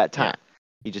time.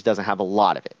 He just doesn't have a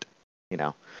lot of it.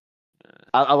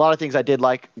 A lot of things I did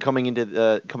like coming out of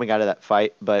that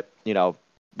fight, but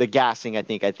the gassing, I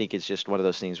think it's just one of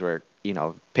those things where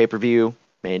pay-per-view.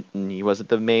 He wasn't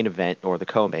the main event or the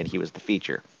co-main. He was the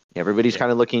feature. Everybody's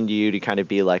kind of looking to you to kind of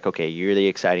be like, okay, you're the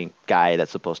exciting guy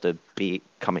that's supposed to be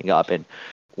coming up, and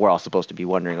we're all supposed to be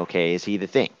wondering, okay, is he the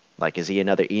thing? Is he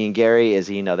another Ian Gary? Is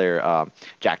he another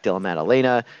Jack Della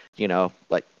Maddalena?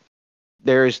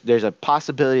 there's a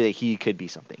possibility that he could be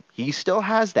something. He still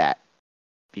has that.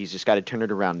 He's just got to turn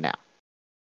it around now.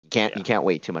 You can't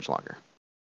wait too much longer.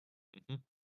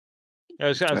 Mm-hmm. I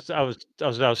was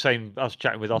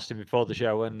chatting with Austin before the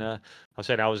show, and I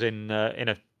said I was in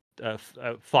a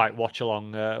fight watch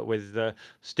along with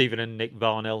Stephen and Nick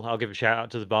Barnhill. I'll give a shout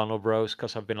out to the Barnhill Bros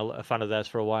because I've been a fan of theirs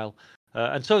for a while.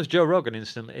 And so is Joe Rogan,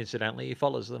 incidentally. He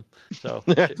follows them. So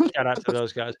shout out to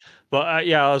those guys. But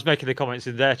I was making the comments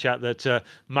in their chat that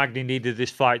Magny needed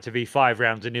this fight to be 5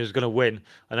 rounds and he was going to win.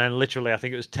 And then literally, I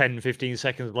think it was 10, 15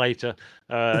 seconds later,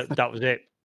 that was it.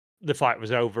 The fight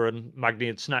was over and Magny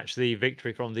had snatched the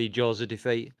victory from the jaws of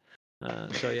defeat.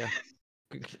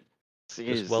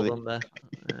 Just well done there.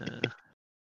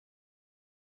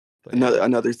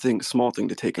 Another small thing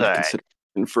to take into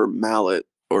consideration for Mallet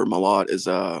or Malott is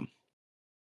what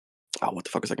the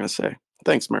fuck was I gonna say?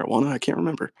 Thanks, marijuana. I can't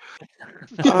remember.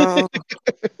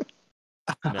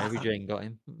 Mary Jane got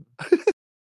him.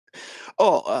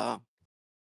 By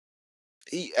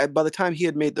the time he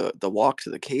had made the walk to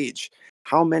the cage,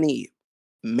 how many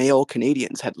male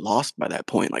Canadians had lost by that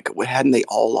point? Like, hadn't they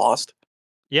all lost?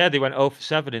 Yeah, they went 0 for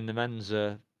 7 in the men's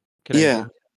Canadian. Yeah.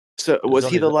 So was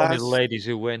he the last? Only the ladies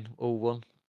who won.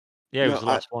 Yeah, he was the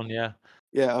last one. Yeah.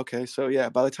 Yeah. Okay. So yeah,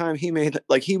 by the time he made,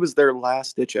 he was their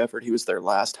last ditch effort. He was their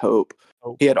last hope.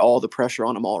 He had all the pressure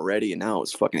on him already, and now it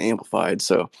was fucking amplified.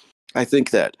 So I think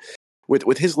that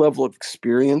with his level of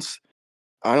experience,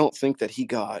 I don't think that he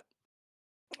got,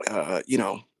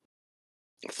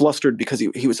 flustered because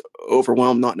he was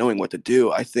overwhelmed, not knowing what to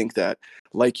do. I think that,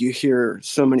 like you hear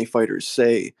so many fighters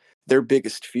say, their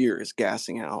biggest fear is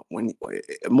gassing out. When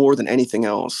more than anything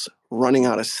else, running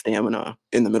out of stamina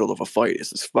in the middle of a fight is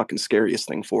this fucking scariest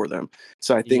thing for them.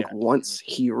 So I think once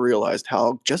he realized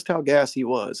just how gassed he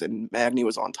was, and Magny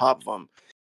was on top of him,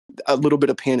 a little bit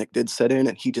of panic did set in,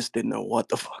 and he just didn't know what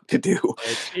the fuck to do.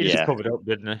 He just covered up,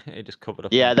 didn't he? He just covered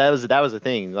up. Yeah, that was the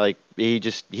thing. Like he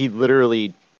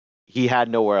literally had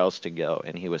nowhere else to go,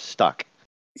 and he was stuck.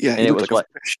 Yeah, and it was like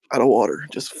a fish out of water,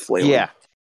 just flailing. Yeah.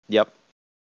 Yep.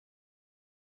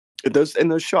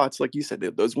 Those shots, like you said,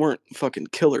 those weren't fucking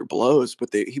killer blows,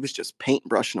 but he was just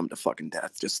paintbrushing them to fucking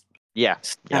death, just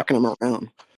stacking them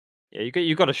around. Yeah,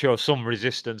 you got to show some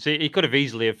resistance. He could have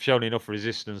easily have shown enough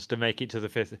resistance to make it to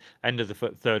the end of the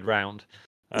third round.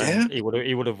 He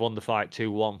would have won the fight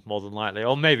 2-1 more than likely,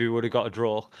 or maybe he would have got a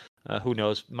draw. Who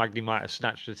knows? Magny might have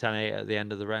snatched a 10-8 at the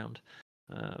end of the round,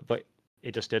 but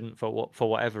he just didn't for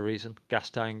whatever reason.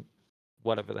 Gas tank,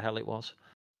 whatever the hell it was.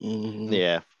 Mm-hmm.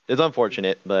 Yeah, it's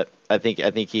unfortunate, but I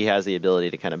think he has the ability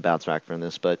to kind of bounce back from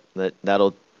this. But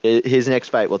his next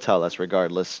fight will tell us,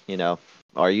 regardless.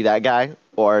 Are you that guy,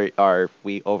 or are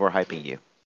we overhyping you?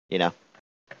 Yep.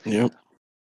 Okie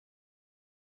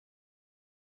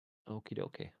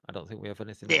dokie. I don't think we have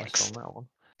anything else on that one.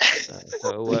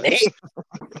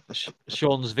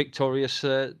 Sean's victorious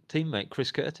teammate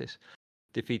Chris Curtis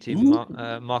defeating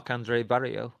Marc-Andre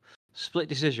Barrio. Split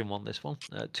decision won this one.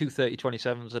 2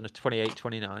 30-27s and a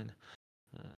 28-29.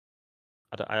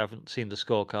 I haven't seen the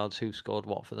scorecards who scored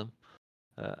what for them.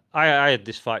 I had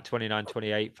this fight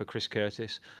 29-28 for Chris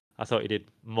Curtis. I thought he did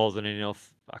more than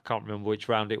enough. I can't remember which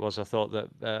round it was. I thought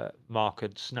that Mark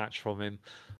had snatched from him,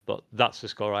 but that's the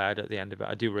score I had at the end of it.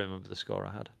 I do remember the score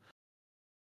I had.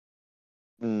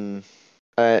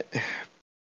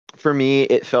 For me,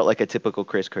 it felt like a typical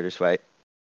Chris Curtis fight.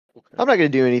 Okay. I'm not going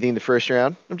to do anything the first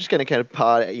round. I'm just going to kind of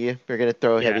pot at you. You're going to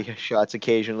throw heavy shots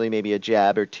occasionally, maybe a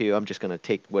jab or two. I'm just going to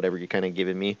take whatever you're kind of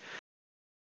giving me.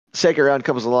 Second round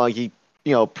comes along. He,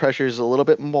 pressures a little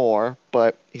bit more,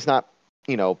 but he's not,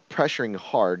 pressuring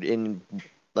hard. And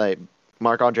like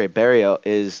Marc-Andre Barrio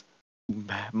is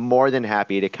more than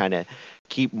happy to kind of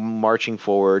keep marching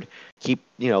forward, keep,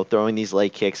 throwing these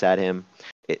leg kicks at him.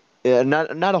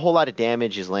 Not a whole lot of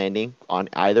damage is landing on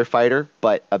either fighter,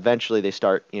 but eventually they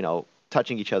start,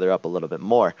 touching each other up a little bit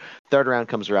more. Third round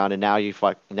comes around, and now you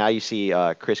see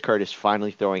Chris Curtis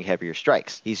finally throwing heavier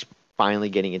strikes. He's finally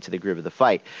getting into the groove of the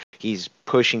fight. He's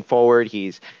pushing forward.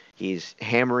 He's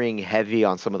hammering heavy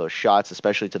on some of those shots,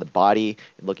 especially to the body,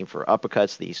 looking for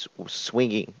uppercuts, these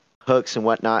swinging hooks and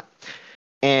whatnot.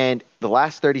 And the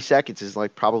last 30 seconds is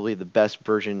like probably the best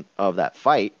version of that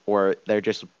fight, or they're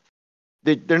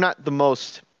not the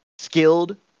most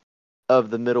skilled of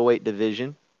the middleweight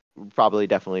division. Probably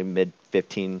definitely mid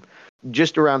 15,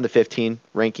 just around the 15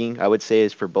 ranking, I would say,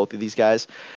 is for both of these guys.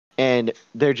 And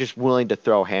they're just willing to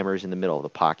throw hammers in the middle of the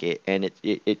pocket, and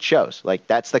it shows. Like,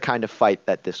 that's the kind of fight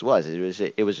that this was.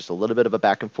 It was just a little bit of a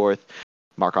back and forth.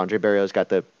 Marc-Andre Barrio's got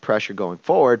the pressure going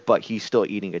forward, but he's still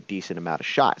eating a decent amount of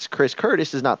shots. Chris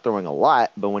Curtis is not throwing a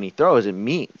lot, but when he throws, it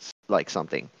means like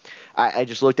something. I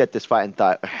just looked at this fight and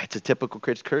thought it's a typical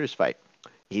Chris Curtis fight.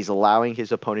 He's allowing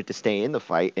his opponent to stay in the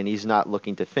fight, and he's not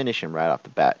looking to finish him right off the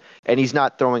bat. And he's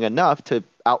not throwing enough to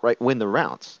outright win the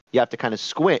rounds. You have to kind of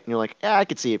squint, and you're like, I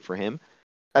could see it for him.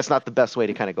 That's not the best way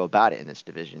to kind of go about it in this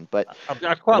division. But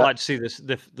I'd quite like to see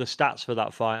the stats for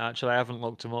that fight. Actually, I haven't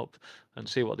looked them up and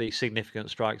see what the significant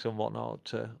strikes and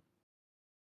whatnot.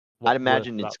 I'd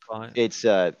imagine it's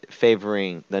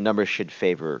favoring the numbers should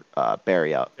favor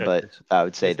Barry out, but I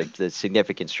would say that the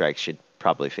significant strikes should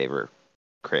probably favor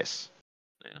Chris.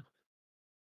 Yeah.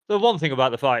 The one thing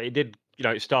about the fight, it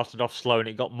started off slow and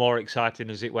it got more exciting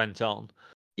as it went on.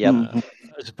 Yeah.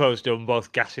 As opposed to them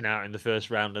both gassing out in the first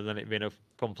round and then it being a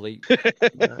complete,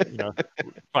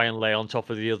 try and lay on top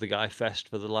of the other guy fest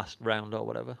for the last round or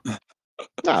whatever.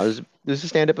 No, it was a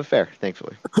stand-up affair,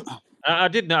 thankfully. I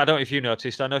did know. I don't know if you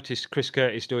noticed. I noticed Chris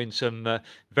Curtis doing some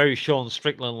very Sean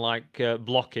Strickland-like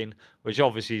blocking, which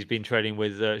obviously he's been training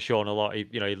with Sean a lot. He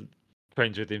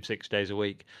trains with him 6 days a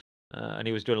week, and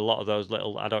he was doing a lot of those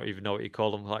little. I don't even know what you call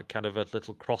them, like kind of a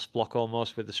little cross block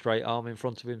almost with the straight arm in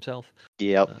front of himself.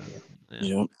 Yep.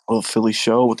 Yep. Little Philly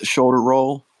show with the shoulder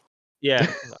roll.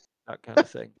 Yeah, that kind of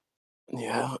thing.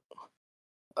 Yeah.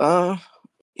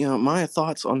 My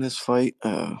thoughts on this fight.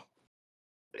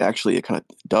 Actually, it kind of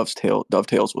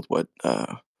dovetails with what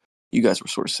you guys were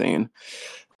sort of saying,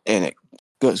 and it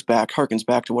harkens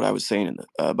back to what I was saying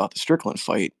about the Strickland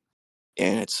fight.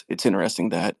 And it's interesting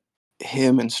that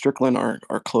him and Strickland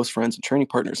are close friends and training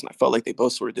partners, and I felt like they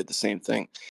both sort of did the same thing.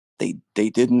 They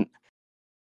didn't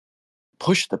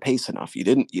push the pace enough. You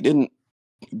didn't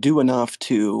do enough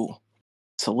to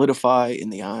solidify in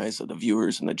the eyes of the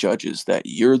viewers and the judges that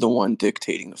you're the one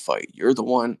dictating the fight. You're the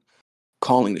one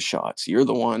calling the shots. You're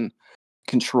the one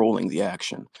controlling the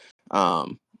action. I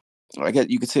guess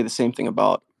you could say the same thing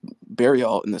about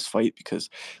Barrial in this fight,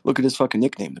 because look at his fucking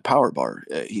nickname, the Power Bar.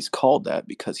 He's called that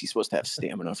because he's supposed to have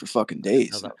stamina for fucking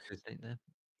days.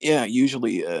 Yeah,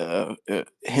 usually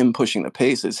him pushing the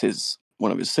pace is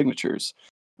one of his signatures.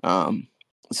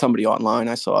 Somebody online,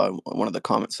 I saw one of the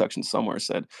comment sections somewhere,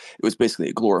 said it was basically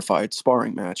a glorified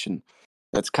sparring match, and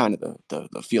that's kind of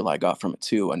the feel I got from it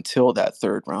too, until that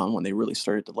third round when they really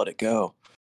started to let it go.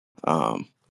 I'm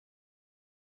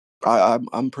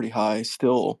pretty high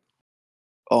still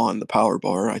on the Power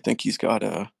Bar. I think he's got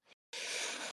a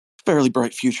fairly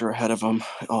bright future ahead of him,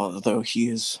 although he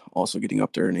is also getting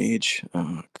up there in age.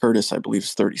 Curtis, I believe,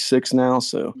 is 36 now,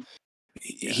 so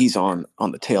he's on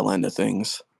the tail end of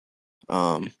things.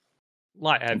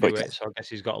 Light heavyweight, so I guess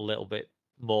he's got a little bit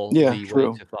more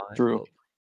leeway to fight. True.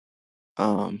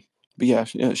 But yeah,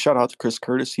 shout out to Chris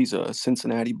Curtis. He's a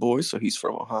Cincinnati boy, so he's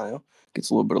from Ohio. Gets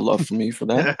a little bit of love from me for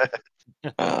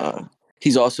that.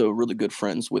 He's also really good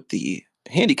friends with the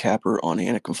handicapper on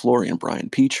Anik and Florian, Brian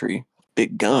Petrie.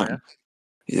 Big gun.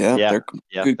 Yeah, they're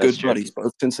good buddies,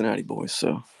 both Cincinnati boys.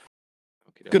 So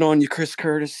good on you, Chris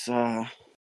Curtis.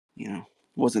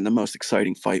 Wasn't the most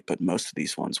exciting fight, but most of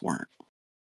these ones weren't.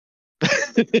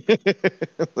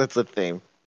 That's a theme.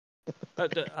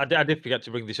 I did forget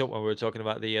to bring this up when we were talking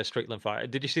about the Strickland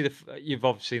fight. Did you see you've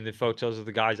obviously seen the photos of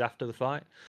the guys after the fight?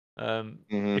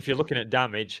 If you're looking at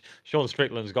damage, Sean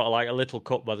Strickland's got like a little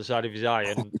cut by the side of his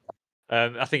eye,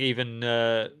 and I think even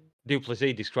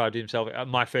Duplessis described himself.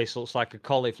 My face looks like a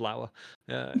cauliflower.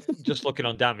 Just looking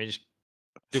on damage,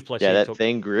 Duplessis that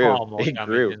thing grew. Far more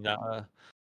damage in that.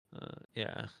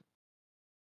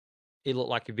 He looked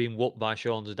like he'd been whooped by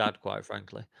Sean's dad, quite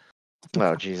frankly.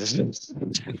 Oh, Jesus.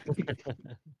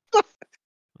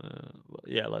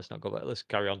 Yeah, let's not go back. Let's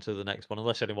carry on to the next one,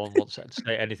 unless anyone wants to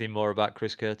say anything more about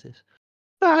Chris Curtis.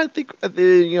 I think fun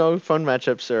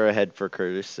matchups are ahead for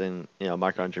Curtis, and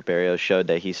Marc-Andre Barrios showed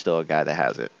that he's still a guy that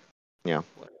has it.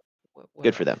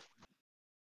 Good for them.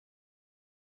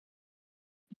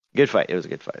 Good fight. It was a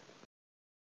good fight.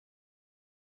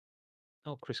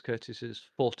 Oh, Chris Curtis is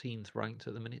 14th ranked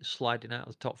at the minute, sliding out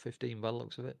of the top 15 by the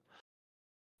looks of it.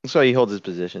 So he holds his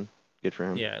position. Good for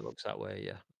him. Yeah, it looks that way,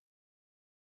 yeah.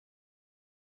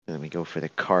 And then we go for the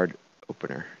card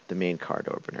opener, the main card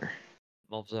opener.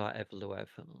 Movsar Evloev.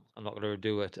 I'm not going to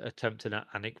do an attempt at an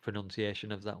Anik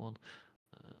pronunciation of that one.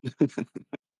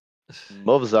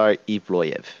 Movsar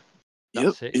Evloev.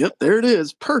 Yep, there it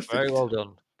is. Perfect. Very well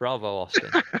done. Bravo, Austin.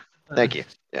 Thank you.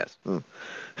 Yes.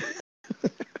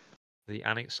 The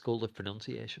Anik School of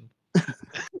Pronunciation.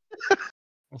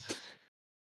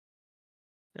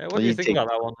 What do you think about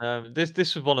that one?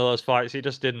 This was one of those fights. He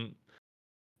just didn't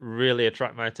really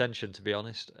attract my attention, to be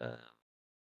honest.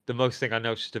 The most thing I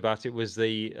noticed about it was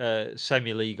the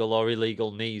semi-legal or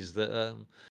illegal knees that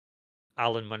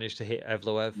Allen managed to hit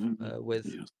Evloev with.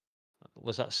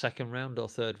 Was that second round or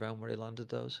third round where he landed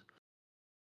those?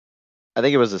 I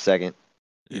think it was the second.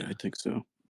 Yeah, I think so.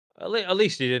 At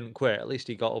least he didn't quit. At least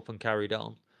he got up and carried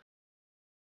on.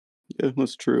 Yeah,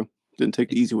 that's true. Didn't take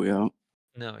the easy way out.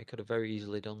 No, he could have very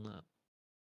easily done that.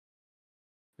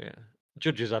 Yeah.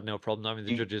 Judges had no problem. I mean,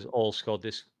 the judges all scored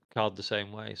this card the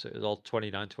same way, so it was all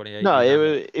 29-28. No,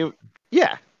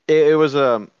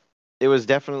 it was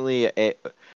definitely a.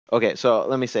 Okay, so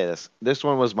let me say this. This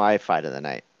one was my fight of the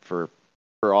night for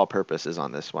all purposes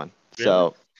on this one. Really?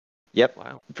 So, yep.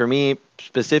 Wow. For me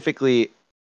specifically,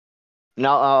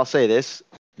 now I'll say this: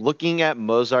 looking at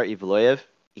Mozart Evloev,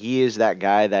 he is that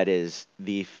guy that is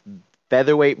the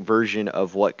featherweight version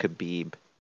of what Khabib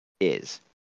is,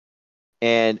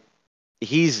 and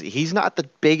he's not the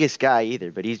biggest guy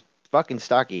either, but he's fucking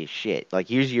stocky as shit. Like,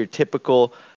 here's your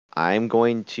typical, I'm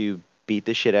going to beat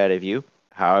the shit out of you,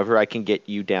 however I can get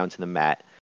you down to the mat.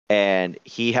 And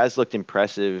he has looked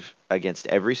impressive against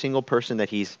every single person that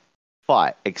he's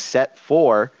fought, except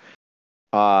for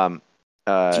Diego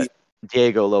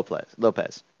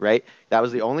Lopez, right? That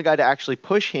was the only guy to actually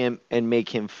push him and make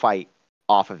him fight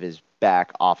off of his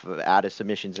back, out of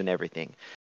submissions and everything.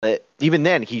 But even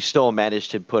then, he still managed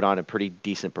to put on a pretty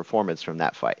decent performance from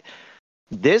that fight.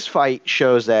 This fight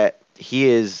shows that he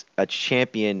is a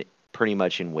champion pretty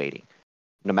much in waiting.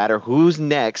 No matter who's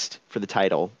next for the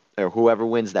title, or whoever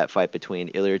wins that fight between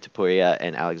Ilir Topuria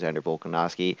and Alexander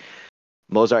Volkanovski,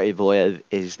 Mozart Evloev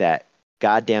is that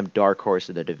goddamn dark horse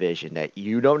of the division that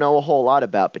you don't know a whole lot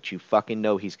about, but you fucking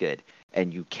know he's good.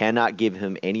 And you cannot give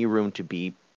him any room to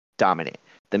be dominant.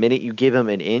 The minute you give him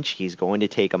an inch, he's going to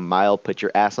take a mile, put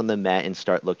your ass on the mat, and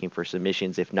start looking for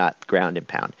submissions, if not ground and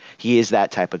pound. He is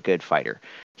that type of good fighter.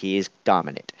 He is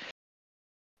dominant.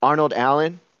 Arnold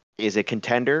Allen is a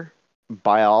contender.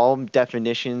 By all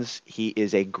definitions, he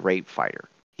is a great fighter.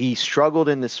 He struggled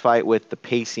in this fight with the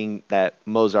pacing that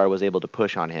Mozart was able to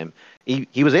push on him.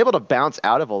 He was able to bounce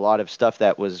out of a lot of stuff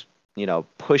that was,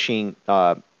 pushing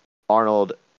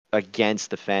Arnold against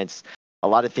the fence. A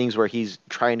lot of things where he's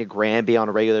trying to Granby on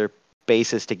a regular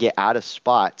basis to get out of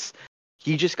spots.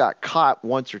 He just got caught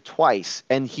once or twice,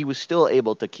 and he was still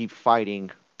able to keep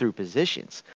fighting through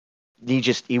positions.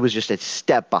 He was just a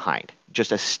step behind.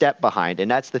 And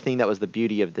that's the thing that was the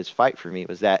beauty of this fight for me,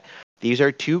 was that these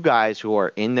are two guys who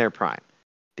are in their prime.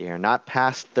 They are not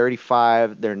past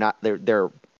 35. They're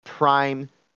prime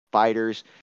fighters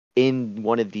in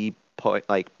one of the,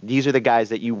 these are the guys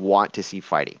that you want to see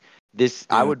fighting.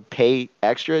 I would pay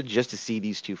extra just to see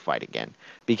these two fight again,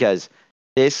 because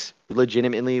this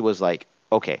legitimately was like,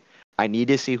 okay, I need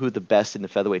to see who the best in the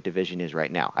featherweight division is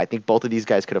right now. I think both of these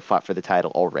guys could have fought for the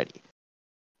title already,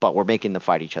 but we're making them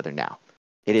fight each other now.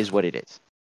 It is what it is.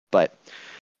 But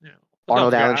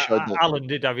Arnold Allen showed Allen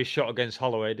did have his shot against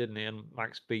Holloway, didn't he? And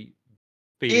Max beat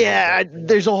yeah,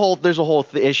 there's a whole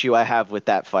issue I have with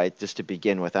that fight just to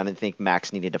begin with. I didn't think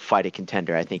Max needed to fight a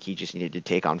contender. I think he just needed to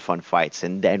take on fun fights,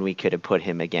 and then we could have put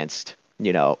him against,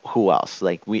 who else?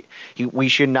 Like, we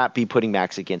should not be putting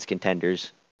Max against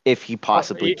contenders if he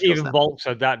possibly even Volk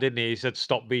said that, didn't he? He said,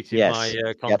 "Stop beating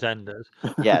my contenders."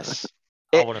 Yes.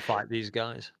 I want to fight these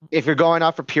guys. If you're going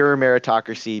off for pure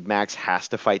meritocracy, Max has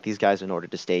to fight these guys in order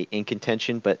to stay in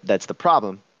contention, but that's the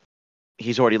problem.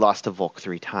 He's already lost to Volk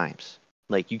 3 times.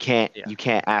 Like, you can't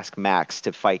ask Max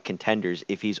to fight contenders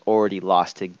if he's already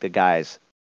lost to the guys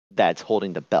that's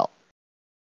holding the belt.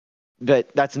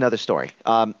 But that's another story.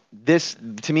 This,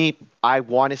 to me, I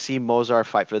want to see Mozart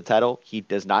fight for the title. He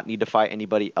does not need to fight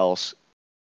anybody else.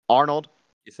 Arnold,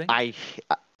 you think?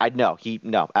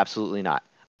 No, absolutely not.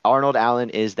 Arnold Allen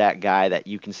is that guy that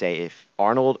you can say, if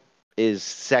Arnold is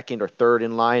second or third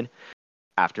in line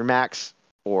after Max,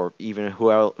 or even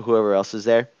whoever else is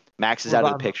there, Max is out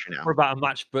of the picture now. What about a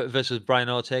match versus Brian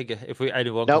Ortega? If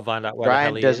anyone can find out where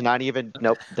Brian the hell he is.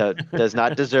 Does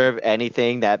not deserve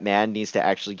anything. That man needs to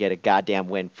actually get a goddamn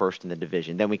win first in the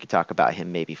division. Then we could talk about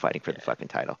him maybe fighting for the fucking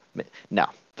title. No,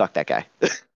 fuck that guy.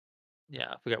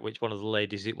 Yeah, I forget which one of the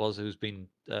ladies it was who's been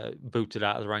booted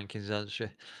out of the rankings, hasn't she?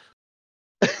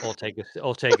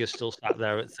 Ortega's still sat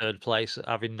there at third place,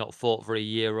 having not fought for a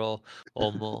year or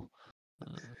more.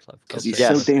 Because he's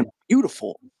so damn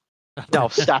beautiful. No,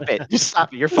 stop it. Just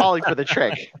stop it. You're falling for the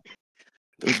trick.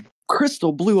 Those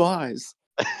crystal blue eyes.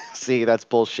 See, that's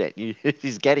bullshit.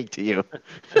 He's getting to you.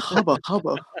 Hubba.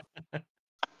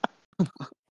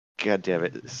 God damn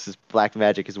it. Black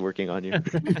magic is working on you.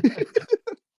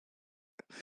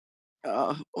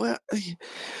 Well,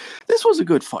 this was a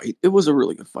good fight. It was a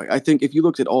really good fight. I think if you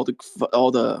looked at all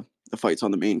the fights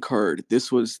on the main card,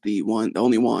 this was the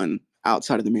only one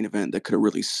outside of the main event that could have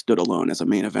really stood alone as a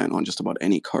main event on just about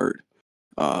any card.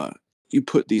 You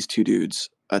put these two dudes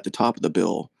at the top of the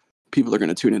bill, people are going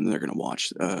to tune in and they're going to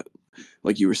watch.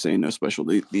 like you were saying, no special.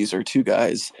 These are two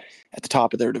guys at the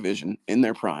top of their division in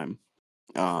their prime,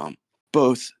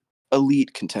 both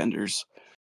elite contenders.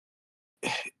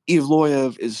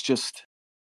 Evloev is just,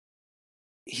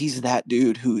 he's that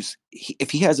dude who's,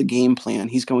 if he has a game plan,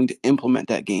 he's going to implement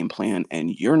that game plan,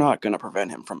 and you're not going to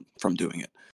prevent him from doing it.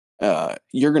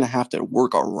 You're going to have to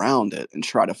work around it and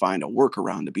try to find a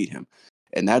workaround to beat him.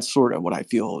 And that's sort of what I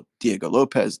feel Diego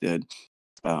Lopez did,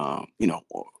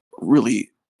 really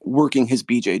working his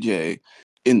BJJ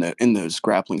in those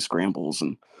grappling scrambles.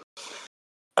 And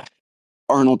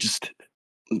Arnold just,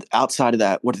 outside of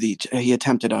that, he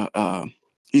attempted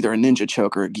either a ninja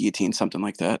choke or a guillotine, something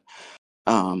like that.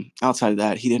 Outside of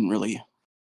that, he didn't really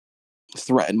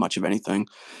threaten much of anything.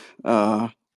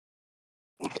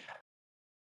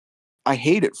 I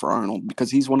hate it for Arnold because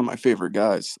he's one of my favorite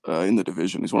guys in the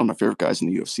division. He's one of my favorite guys in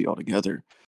the UFC altogether.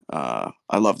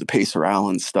 I love the Pacer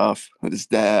Allen stuff with his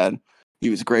dad. He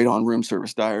was great on Room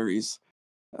Service Diaries.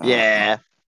 Yeah.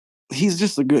 He's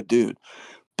just a good dude.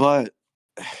 But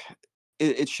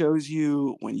it shows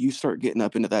you when you start getting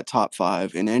up into that top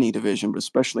 5 in any division, but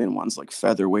especially in ones like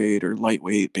featherweight or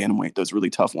lightweight, bantamweight, those really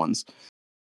tough ones,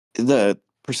 the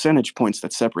percentage points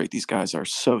that separate these guys are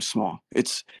so small.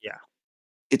 It's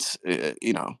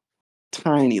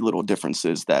tiny little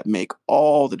differences that make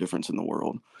all the difference in the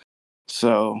world.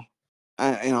 So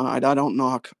I don't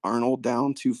knock Arnold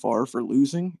down too far for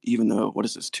losing, even though, what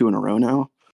is this, 2 in a row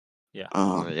now?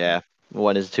 Yeah.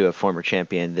 One is to a former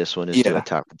champion. This one is to a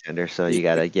top contender. So you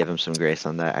got to give him some grace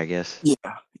on that, I guess. Yeah.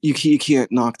 You can't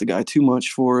knock the guy too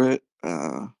much for it.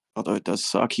 Although it does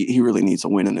suck. He really needs a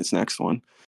win in his next one.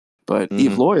 But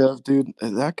Evloev, dude,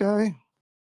 that guy,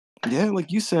 yeah,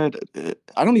 like you said,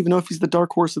 I don't even know if he's the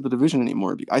dark horse of the division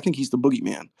anymore. I think he's the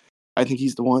boogeyman. I think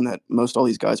he's the one that most all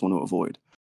these guys want to avoid.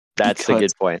 That's a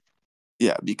good point.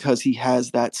 Yeah, because he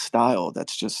has that style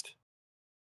that's just...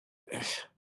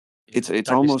 It's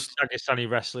almost... Dagestani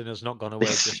wrestling has not gone away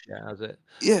just yet, has it?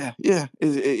 Yeah.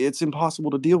 It's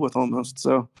impossible to deal with almost.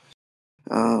 So,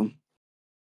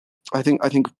 I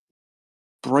think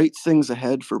bright things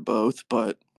ahead for both,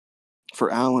 but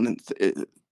for Allen,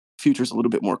 future's a little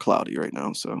bit more cloudy right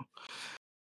now. So,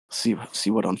 see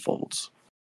what unfolds.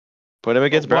 Put him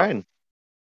against Brian.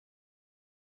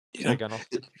 Yeah.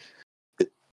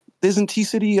 Isn't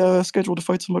T-City scheduled to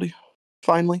fight somebody?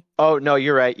 Finally? Oh, no,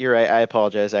 you're right. I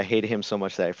apologize. I hated him so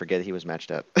much that I forget he was matched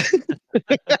up.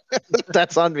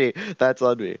 That's on me.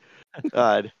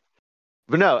 God.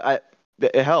 But no,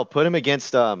 hell, put him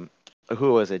against,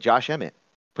 who was it? Josh Emmett.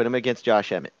 Put him against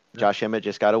Josh Emmett. Yeah. Josh Emmett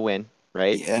just got a win,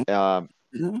 right? Yeah.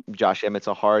 Josh Emmett's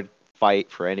a hard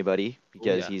fight for anybody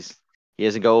because he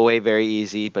doesn't go away very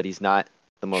easy, but he's not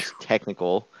the most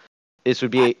technical. It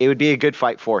would be a good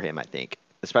fight for him, I think,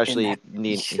 especially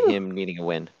him needing a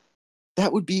win.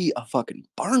 That would be a fucking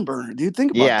barn burner, dude.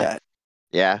 Think about that.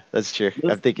 Yeah, that's true.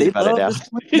 I'm thinking about it now.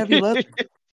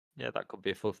 Yeah, that could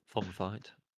be a fun fight.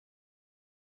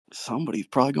 Somebody's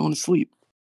probably going to sleep.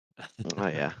 Oh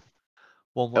yeah.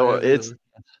 One way but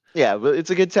it's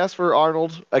a good test for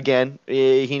Arnold. Again,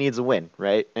 he needs a win,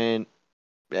 right? And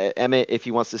Emmett, if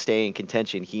he wants to stay in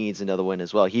contention, he needs another win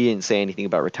as well. He didn't say anything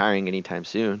about retiring anytime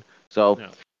soon, so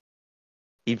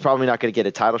he's probably not going to get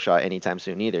a title shot anytime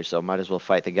soon either. So might as well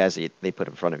fight the guys that they put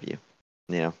in front of you.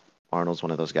 You know, Arnold's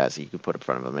one of those guys that you can put in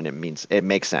front of him, and it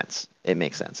makes sense. It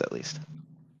makes sense at least.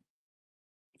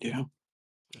 Yeah.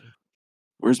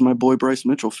 Where's my boy Bryce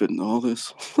Mitchell fit into all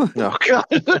this? Oh God.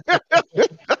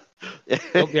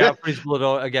 Don't be out for his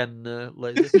blood again,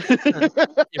 ladies.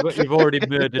 You've already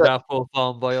murdered our poor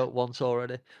farm boy once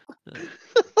already.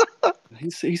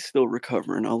 He's still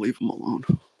recovering. I'll leave him alone.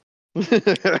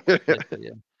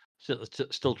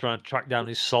 Still trying to track down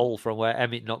his soul from where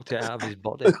Emmett knocked it out of his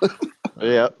body.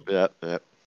 Yeah.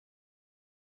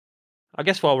 I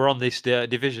guess while we're on this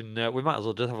division, we might as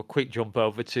well just have a quick jump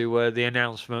over to the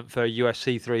announcement for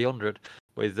UFC 300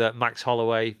 with Max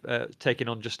Holloway taking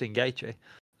on Justin Gaethje.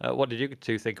 What did you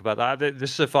two think about that?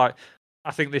 This is a fight.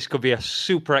 I think this could be a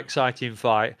super exciting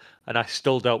fight, and I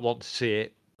still don't want to see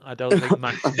it. I don't think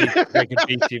Max needs to take a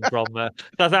beating from. I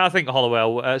think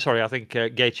I think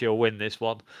Gaethje will win this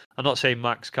one. I'm not saying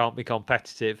Max can't be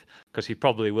competitive because he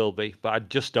probably will be, but I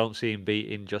just don't see him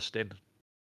beating Justin.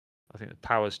 I think the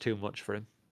power's too much for him.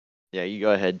 Yeah, you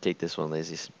go ahead and take this one,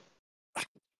 Lazies.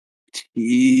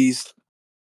 Jeez.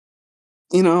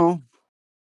 I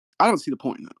don't see the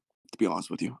point in it, to be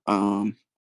honest with you.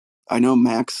 I know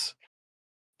Max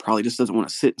probably just doesn't want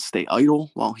to sit and stay idle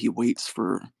while he waits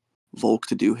for Volk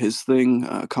to do his thing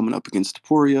coming up against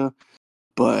Topuria,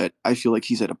 but I feel like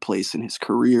he's at a place in his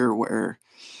career where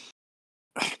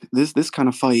this kind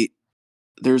of fight,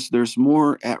 there's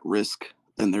more at risk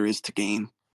than there is to gain.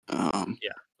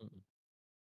 Yeah.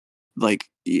 Like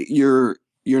you're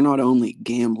not only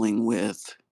gambling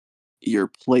with your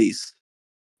place.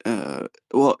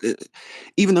 Well,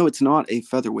 even though it's not a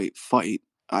featherweight fight,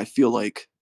 I feel like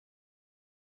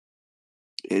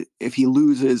if he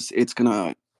loses, it's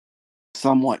gonna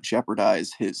somewhat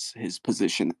jeopardize his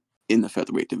position in the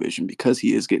featherweight division because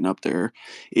he is getting up there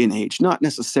in age. Not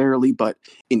necessarily, but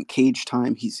in cage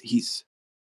time, he's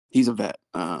a vet.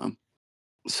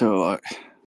 So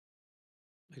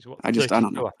He's what, I 32,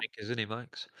 don't know. I think, isn't he,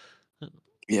 Max?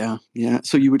 Yeah.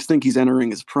 So you would think he's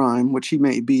entering his prime, which he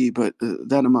may be, but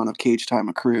that amount of cage time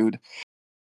accrued,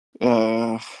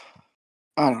 I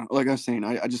don't know. Like I was saying,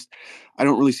 I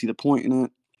don't really see the point in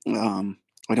it.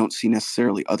 I don't see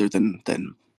necessarily other than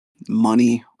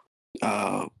money,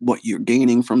 what you're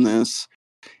gaining from this.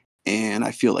 And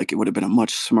I feel like it would have been a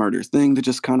much smarter thing to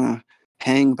just kind of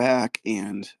hang back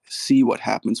and see what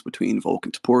happens between Volk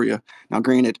and Taporia. Now,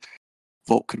 granted,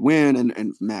 Volk could win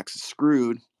and Max is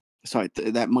screwed. So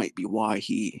that might be why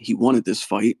he wanted this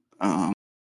fight.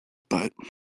 But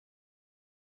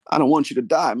I don't want you to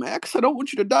die, Max. I don't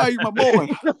want you to die. You're my boy.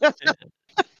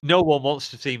 No one wants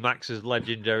to see Max's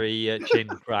legendary chin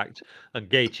cracked, and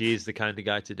Gaethje is the kind of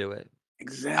guy to do it.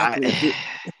 Exactly.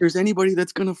 If there's anybody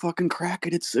that's gonna fucking crack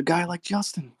it, it's a guy like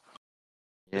Justin.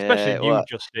 Especially new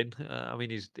Justin. I mean,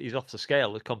 he's off the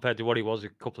scale compared to what he was a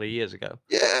couple of years ago.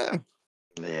 Yeah.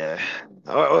 Yeah.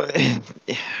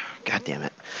 God damn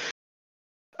it.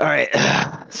 All right.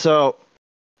 So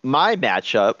my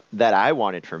matchup that I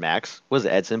wanted for Max was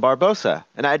Edson Barbosa.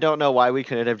 And I don't know why we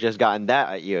couldn't have just gotten that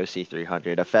at UFC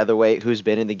 300. A featherweight who's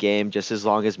been in the game just as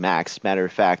long as Max. Matter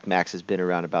of fact, Max has been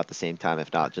around about the same time,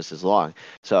 if not just as long.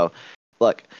 So,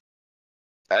 look,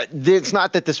 it's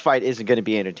not that this fight isn't going to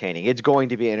be entertaining. It's going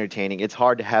to be entertaining. It's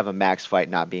hard to have a Max fight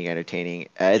not being entertaining.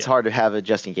 It's hard to have a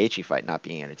Justin Gaethje fight not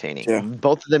being entertaining. Yeah.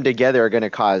 Both of them together are going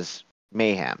to cause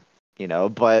mayhem,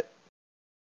 but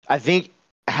I think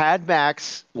had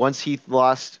Max, once he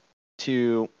lost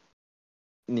to,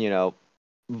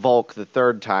 Volk the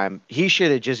third time, he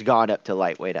should have just gone up to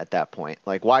lightweight at that point.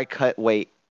 Like, why cut weight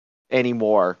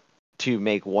anymore to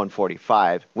make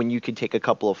 145 when you can take a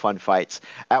couple of fun fights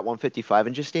at 155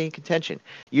 and just stay in contention?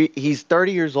 He's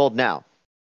 30 years old now.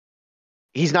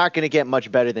 He's not going to get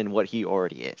much better than what he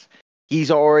already is. He's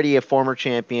already a former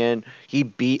champion. He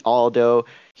beat Aldo.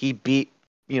 He beat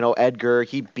Edgar.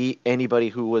 He beat anybody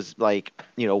who was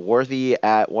worthy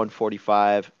at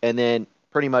 145. And then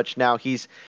pretty much now he's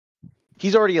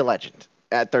already a legend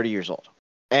at 30 years old.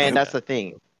 And that's the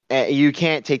thing. You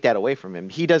can't take that away from him.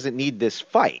 He doesn't need this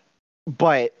fight.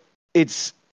 But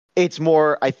it's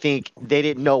more, I think, they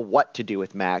didn't know what to do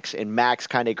with Max. And Max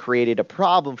kind of created a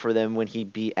problem for them when he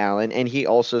beat Allen. And he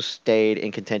also stayed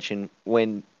in contention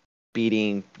when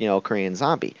beating, Korean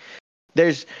Zombie.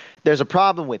 There's a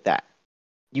problem with that.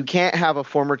 You can't have a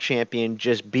former champion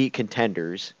just beat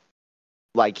contenders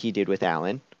like he did with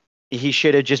Allen. He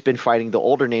should have just been fighting the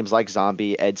older names like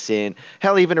Zombie, Edson,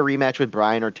 hell, even a rematch with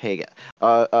Brian Ortega,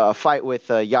 a fight with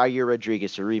Yair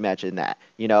Rodriguez, a rematch in that.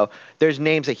 There's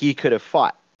names that he could have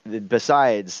fought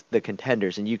besides the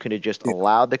contenders, and you could have just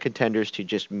allowed the contenders to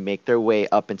just make their way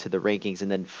up into the rankings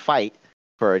and then fight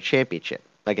for a championship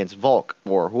against Volk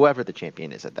or whoever the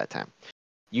champion is at that time.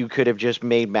 You could have just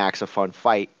made Max a fun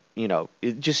fight.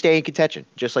 Just stay in contention,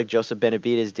 just like Joseph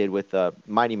Benavidez did with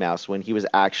Mighty Mouse when he was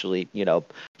actually,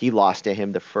 he lost to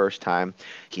him the first time.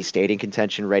 He stayed in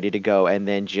contention, ready to go, and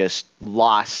then just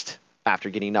lost after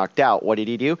getting knocked out. What did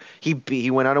he do?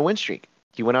 He went on a win streak.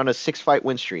 He went on a 6-fight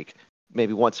win streak,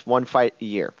 maybe one fight a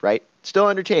year, right? Still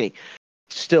entertaining.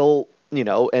 Still,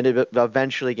 ended up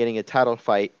eventually getting a title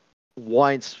fight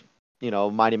once,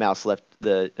 Mighty Mouse left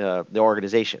the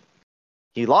organization.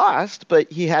 He lost, but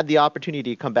he had the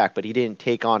opportunity to come back, but he didn't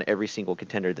take on every single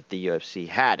contender that the UFC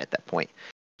had at that point.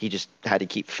 He just had to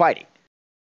keep fighting.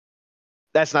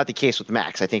 That's not the case with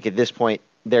Max. I think at this point,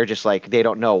 they're just they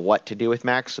don't know what to do with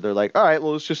Max, so they're like, all right,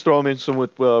 well, let's just throw him in some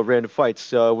with random fights.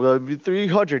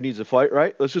 300 needs a fight,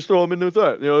 right? Let's just throw him in with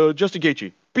that. Justin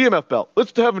Gaethje, BMF belt.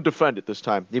 Let's have him defend it this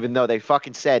time, even though they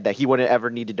fucking said that he wouldn't ever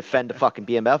need to defend the fucking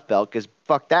BMF belt, because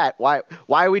fuck that. Why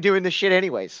are we doing this shit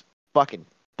anyways? Fucking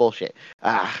bullshit.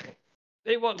 To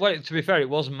be fair, it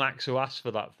wasn't Max who asked for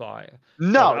that fight.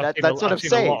 No, that's what I'm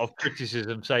saying. I've seen a lot of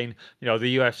criticism saying, the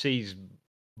UFC's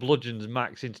bludgeons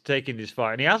Max into taking this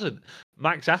fight, and he hasn't.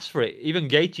 Max asked for it. Even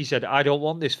Gaethje said, "I don't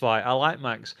want this fight. I like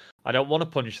Max. I don't want to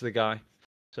punish the guy."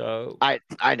 So I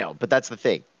know, but that's the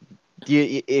thing.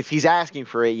 If he's asking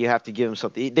for it, you have to give him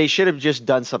something. They should have just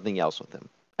done something else with him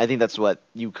I think that's what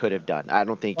you could have done. I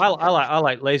don't think. Well, I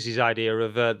like Lazy's idea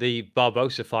of the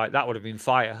Barbosa fight. That would have been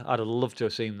fire. I'd have loved to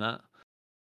have seen that.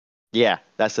 Yeah,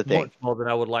 that's the thing. Much more than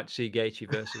I would like to see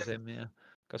Gaethje versus him. Yeah,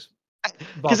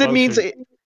 because it means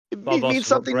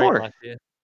something more.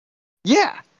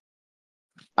 Yeah,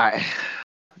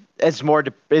 it's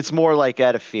more like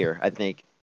out of fear. I think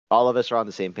all of us are on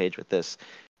the same page with this.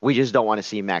 We just don't want to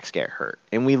see Max get hurt,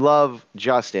 and we love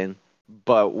Justin,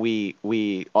 but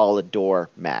we all adore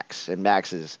Max, and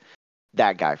Max is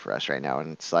that guy for us right now.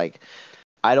 And it's like,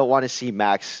 I don't want to see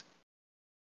Max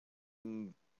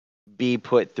be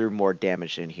put through more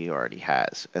damage than he already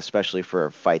has, especially for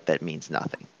a fight that means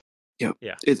nothing. Yep.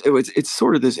 Yeah. It's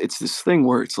sort of this thing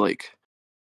where it's like,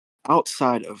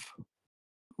 outside of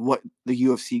what the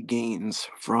UFC gains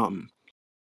from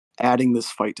adding this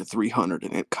fight to 300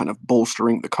 and it kind of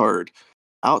bolstering the card,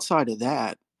 outside of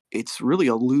that, it's really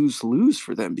a lose-lose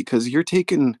for them, because you're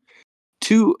taking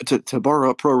two, to borrow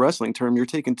a pro wrestling term, you're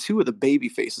taking two of the baby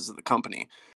faces of the company,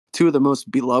 two of the most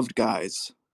beloved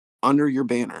guys under your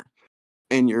banner,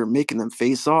 and you're making them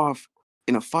face off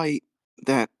in a fight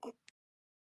that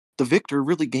the victor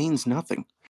really gains nothing.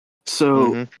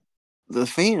 So the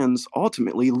fans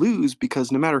ultimately lose,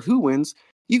 because no matter who wins,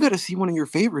 you got to see one of your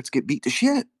favorites get beat to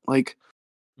shit. Like,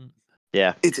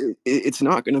 yeah, it's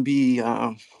not going to be,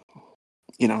 I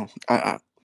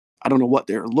don't know what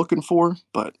they're looking for,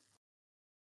 but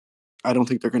I don't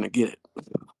think they're going to get it.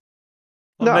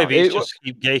 Well, maybe it's just to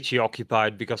keep Gaethje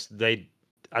occupied, because they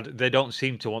don't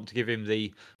seem to want to give him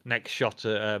the next shot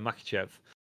at Makhachev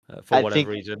for whatever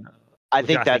reason. I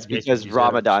think that's because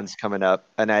Ramadan's coming up,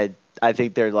 and I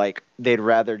think they're like, they'd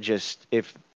rather just,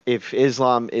 if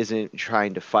Islam isn't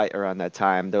trying to fight around that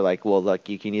time, they're like, well, look,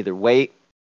 you can either wait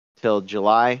till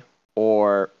July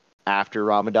or after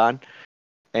Ramadan,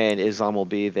 and Islam will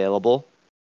be available,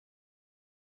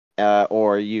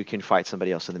 or you can fight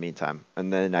somebody else in the meantime.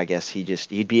 And then I guess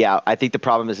he'd be out. I think the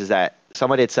problem is that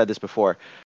somebody had said this before.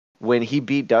 When he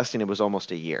beat Dustin, it was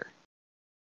almost a year.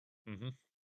 Mm-hmm.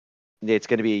 It's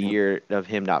going to be a year of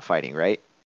him not fighting, right?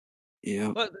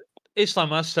 Yeah. But Islam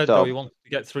has said, though, he wants to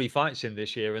get 3 fights in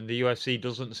this year, and the UFC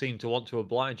doesn't seem to want to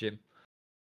oblige him.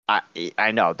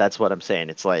 I know, that's what I'm saying.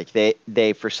 It's like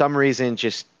they for some reason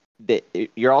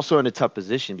you're also in a tough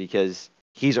position, because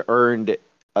he's earned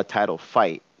a title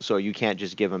fight, so you can't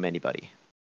just give him anybody.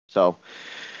 So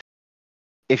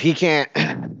if he can't,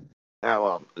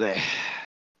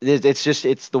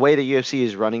 it's the way the UFC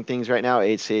is running things right now.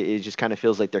 It just kind of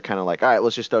feels like they're kind of like, all right,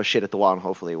 let's just throw shit at the wall and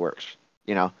hopefully it works.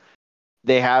 You know,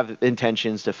 they have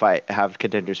intentions to have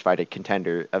contenders fight a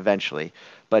contender eventually,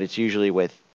 but it's usually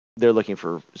they're looking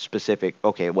for specific,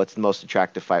 okay, what's the most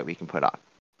attractive fight we can put on?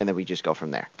 And then we just go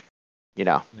from there,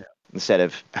 instead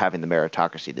of having the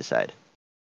meritocracy decide.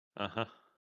 Uh-huh.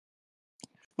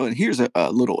 Well, and here's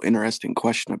a little interesting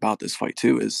question about this fight,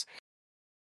 too, is,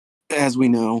 as we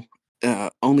know,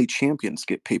 only champions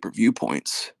get pay-per-view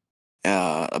points.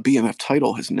 A BMF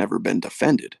title has never been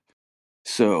defended.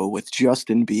 So with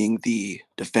Justin being the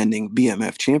defending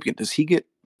BMF champion, does he get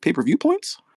pay-per-view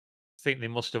points? I think they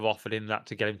must have offered him that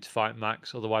to get him to fight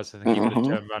Max. Otherwise, I think he would have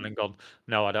turned around and gone,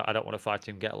 no, I don't want to fight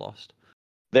him, get lost.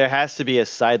 There has to be a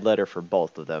side letter for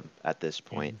both of them at this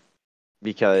point.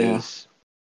 Because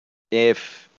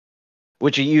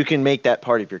which you can make that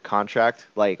part of your contract,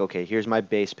 like, okay, here's my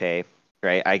base pay,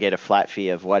 right? I get a flat fee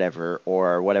of whatever,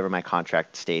 or whatever my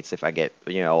contract states. If I get,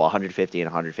 150 and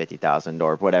 150,000,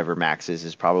 or whatever Max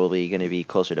is probably going to be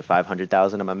closer to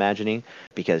 500,000, I'm imagining,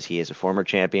 because he is a former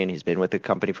champion. He's been with the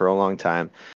company for a long time,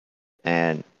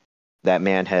 and that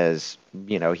man has,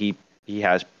 he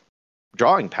has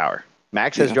drawing power.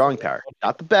 Max has drawing power.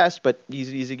 Not the best, but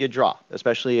he's a good draw,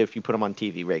 especially if you put him on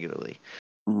TV regularly.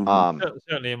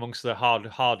 Certainly amongst the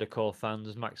harder core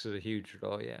fans, Max is a huge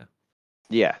draw.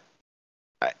 Yeah.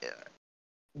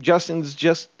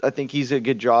 Justin's I think he's a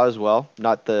good draw as well.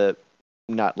 Not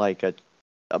like a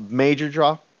major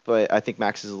draw, but I think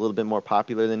Max is a little bit more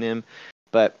popular than him.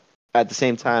 But at the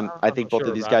same time, I think both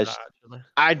of these guys,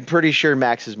 I'm pretty sure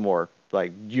Max is more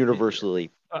like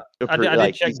universally. I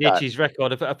did check Gaethje's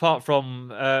record. Apart from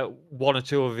 1 or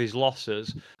 2 of his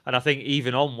losses, and I think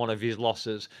even on one of his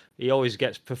losses, he always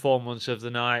gets performance of the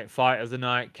night, fight of the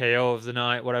night, KO of the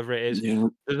night, whatever it is. Yeah.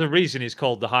 There's a reason he's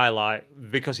called the highlight,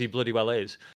 because he bloody well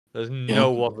is. There's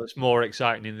no one that's more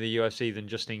exciting in the UFC than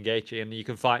Justin Gaethje, and you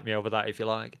can fight me over that if you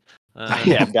like.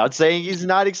 Yeah, I'm not saying he's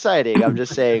not exciting. I'm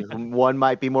just saying one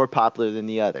might be more popular than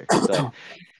the other. So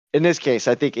in this case,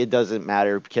 I think it doesn't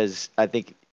matter, because I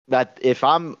think that if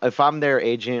I'm their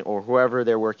agent or whoever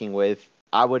they're working with,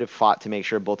 I would have fought to make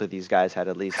sure both of these guys had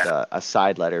at least a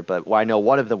side letter. But I know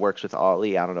one of them works with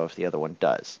Ali. I don't know if the other one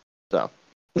does. So.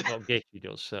 Well, Gaethje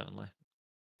does, certainly.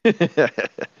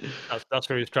 That's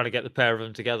where he was trying to get the pair of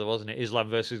them together, wasn't it? Islam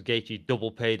versus Gaethje,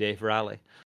 double payday for Ali.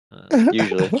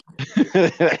 Usually.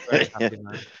 Very happy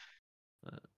man.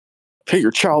 Pay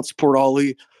your child support,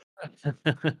 Ali.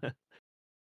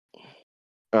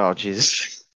 Oh,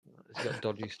 Jesus. He's got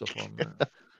dodgy stuff on there.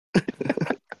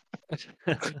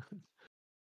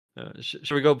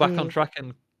 Shall we go back on track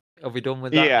and have we done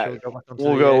with that? Yeah, Shall we go back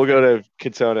we'll go to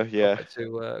Katona. Yeah,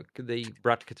 to the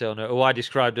Brad Katona, who I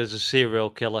described as a serial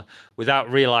killer,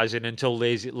 without realizing until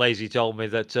Lazy told me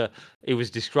that he was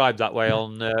described that way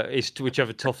on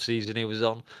whichever tough season he was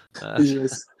on.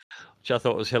 Yes. Which I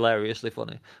thought was hilariously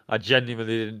funny. I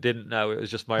genuinely didn't know. It was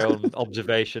just my own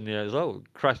observation. You know, it was, oh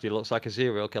Christ, he looks like a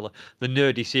serial killer. The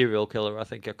nerdy serial killer, I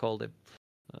think I called him.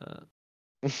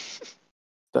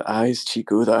 The eyes,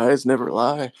 Chico. The eyes never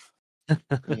lie.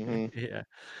 Yeah.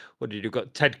 What did you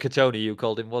got? Ted Katona, you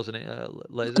called him, wasn't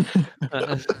it, Lazy?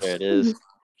 There it is.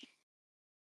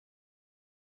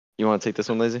 You want to take this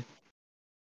one, Lazy?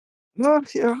 No,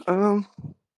 yeah.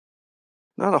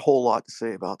 Not a whole lot to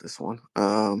say about this one.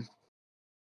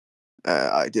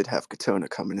 I did have Katona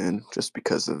coming in just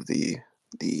because of the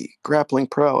grappling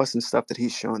prowess and stuff that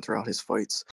he's shown throughout his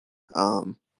fights. I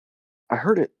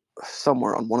heard it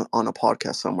somewhere on a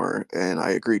podcast somewhere, and I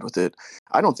agreed with it.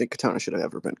 I don't think Katona should have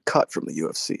ever been cut from the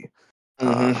UFC.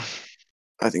 I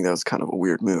think that was kind of a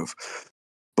weird move.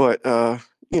 But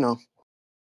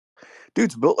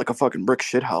dude's built like a fucking brick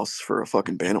shithouse for a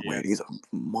fucking bantamweight. He's a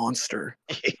monster.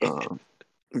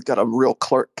 He's got a real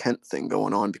Clark Kent thing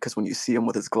going on, because when you see him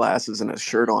with his glasses and his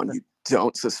shirt on, you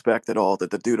don't suspect at all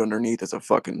that the dude underneath is a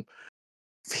fucking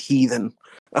heathen.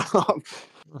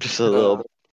 Just a little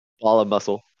ball of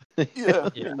muscle. Yeah,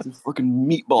 he's a fucking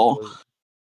meatball.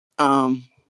 Yeah,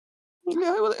 it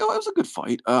was a good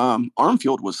fight.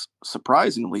 Armfield was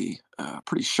surprisingly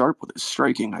pretty sharp with his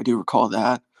striking. I do recall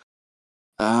that.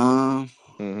 Well,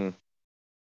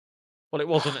 it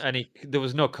wasn't there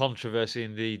was no controversy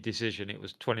in the decision. It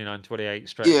was 29-28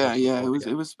 straight. Yeah, it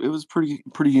was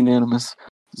pretty unanimous.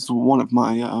 This is one of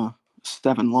my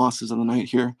 7 losses of the night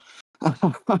here.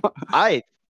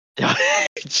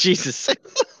 Jesus.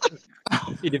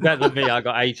 You did better than me. I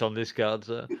got 8 on this card.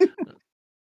 So.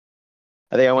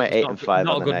 I think I went 8 and 5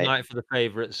 not on a the good night. night for the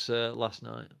favourites last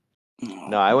night.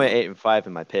 No, I went 8 and 5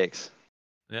 in my picks.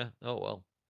 Yeah. Oh well.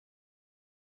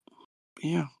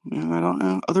 Yeah. I don't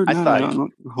know. Other than that, I don't know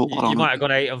a whole lot. You might have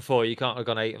gone 8 and 4. You can't have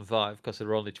gone 8 and 5 because there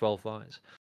were only 12 fights.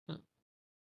 What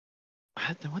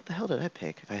the hell did I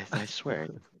pick? I swear.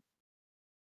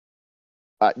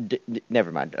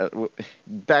 Never mind.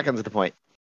 Back onto the point.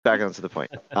 I'll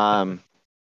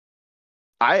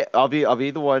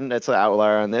be the one that's an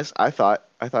outlier on this. I thought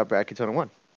Brad Katona won.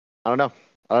 I don't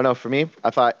know. For me, I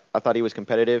thought he was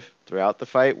competitive throughout the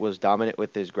fight. Was dominant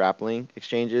with his grappling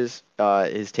exchanges.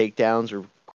 His takedowns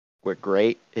were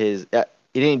great. He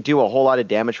didn't do a whole lot of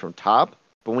damage from top,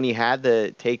 but when he had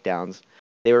the takedowns,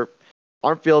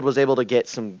 Armfield was able to get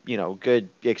some good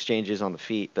exchanges on the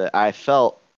feet. But I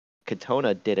felt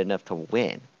Katona did enough to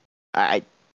win. I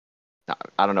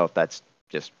don't know if that's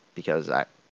just because I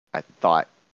thought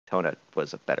Katona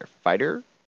was a better fighter.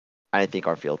 I didn't think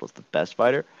Armfield was the best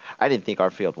fighter. I didn't think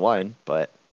Armfield won, but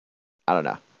I don't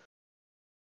know.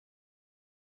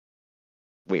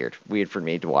 Weird for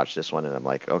me to watch this one, and I'm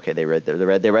like, okay, they read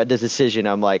the decision.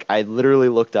 I'm like, I literally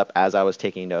looked up as I was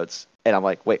taking notes, and I'm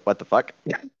like, wait, what the fuck?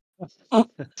 I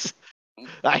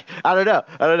don't know.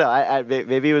 I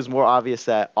maybe it was more obvious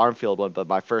that Armfield won, but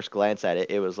my first glance at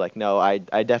it was like, no, I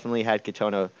definitely had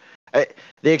Katona.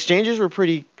 The exchanges were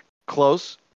pretty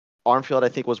close. Armfield, I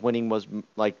think, was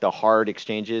like the hard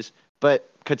exchanges, but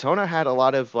Katona had a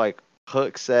lot of like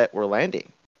hooks that were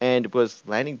landing and was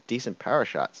landing decent power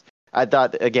shots. I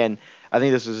thought, again, I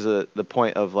think this was the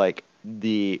point of like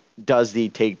does the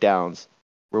takedowns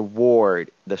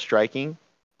reward the striking,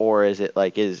 or is it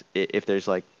like if there's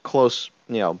like close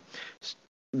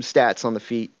stats on the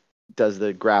feet, does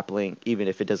the grappling, even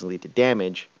if it doesn't lead to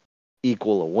damage,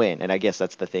 equal a win? And I guess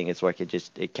that's the thing. It's like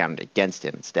it counted against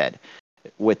him instead,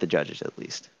 with the judges at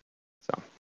least. So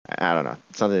I don't know.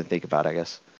 Something to think about, I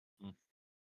guess.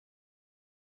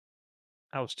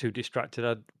 I was too distracted.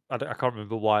 I can't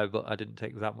remember why, but I didn't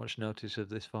take that much notice of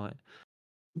this fight.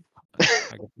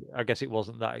 I guess it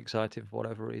wasn't that exciting for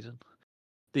whatever reason.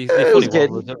 The funny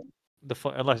one was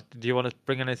unless, do you want to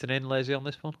bring anything in, Lazy, on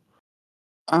this one?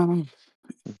 On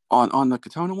the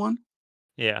Katona one?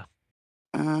 Yeah.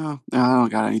 I don't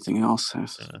got anything else.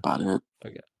 That's about it.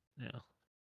 Okay. Yeah.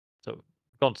 So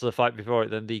gone to the fight before it,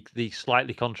 then the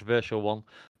slightly controversial one,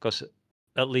 because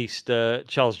at least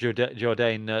Charles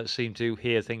Jourdain seemed to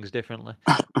hear things differently.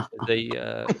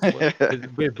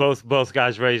 With both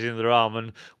guys raising their arm,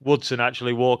 and Woodson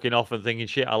actually walking off and thinking,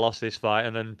 "Shit, I lost this fight,"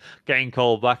 and then getting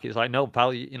called back. It's like, no,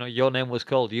 pal, your name was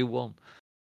called, you won.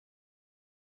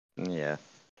 Yeah.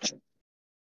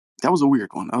 That was a weird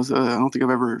one. I don't think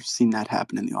I've ever seen that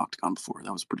happen in the octagon before.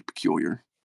 That was pretty peculiar.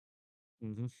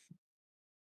 Mm-hmm.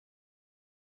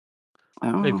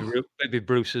 Oh. Maybe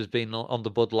Bruce has been on the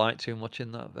Bud Light too much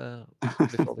in that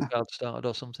before the card started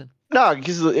or something. No,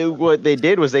 because what they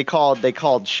did was they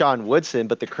called Sean Woodson,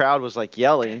 but the crowd was like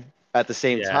yelling at the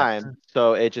same time.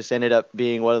 So it just ended up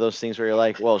being one of those things where you're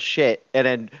like, well, shit. And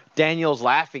then Daniel's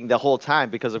laughing the whole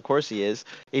time because, of course, he is.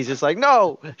 He's just like,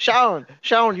 no, Sean,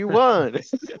 you won.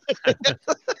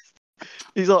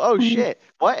 He's like, oh, shit.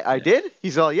 What? I did?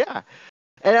 He's all, yeah.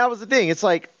 And that was the thing. It's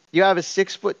like you have a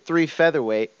 6'3"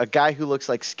 featherweight, a guy who looks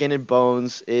like skin and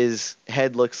bones. His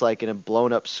head looks like a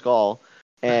blown up skull.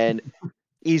 And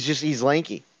he's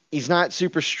lanky. He's not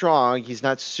super strong. He's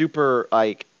not super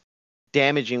like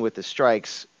damaging with the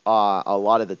strikes a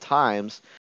lot of the times.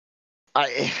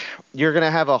 You're going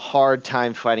to have a hard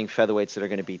time fighting featherweights that are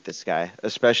going to beat this guy,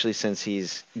 especially since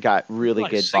he's got really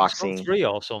good boxing.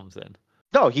 6'3" or something.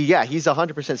 No, he's 100%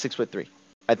 6'3",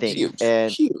 I think. Huge.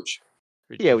 And huge.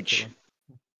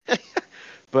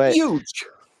 But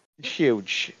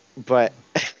huge. But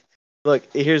look,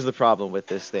 here's the problem with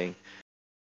this thing.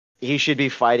 He should be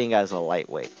fighting as a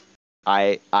lightweight.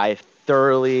 I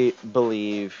thoroughly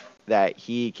believe that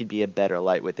he could be a better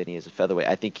lightweight than he is a featherweight.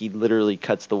 I think he literally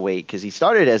cuts the weight because he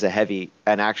started as an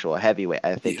actual heavyweight,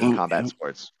 I think, in combat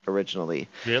sports originally.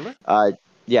 Really?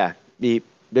 Yeah.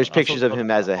 There's pictures of him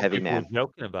as a heavy man.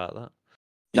 Joking about that.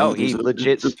 No, he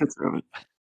legit.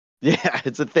 Yeah,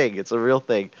 it's a thing. It's a real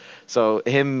thing. So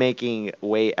him making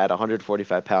weight at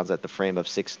 145 pounds at the frame of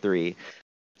 6'3",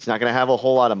 he's not going to have a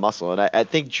whole lot of muscle. And I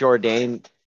think Jourdain,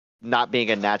 not being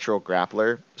a natural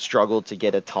grappler, struggled to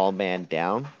get a tall man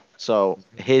down. So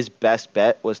his best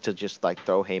bet was to just like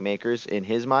throw haymakers in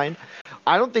his mind.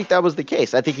 I don't think that was the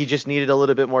case. I think he just needed a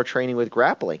little bit more training with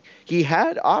grappling. He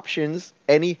had options,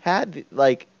 and he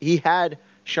had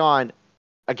Sean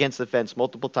against the fence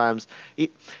multiple times. He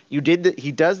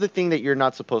does the thing that you're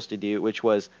not supposed to do, which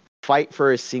was fight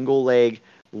for a single leg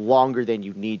longer than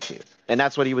you need to. And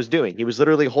that's what he was doing. He was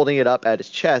literally holding it up at his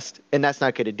chest, and that's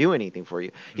not going to do anything for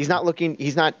you. He's not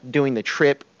doing the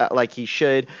trip like he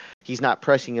should. He's not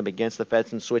pressing him against the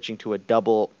fence and switching to a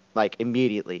double like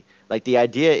immediately. Like the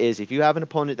idea is if you have an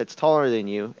opponent that's taller than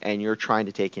you and you're trying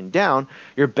to take him down,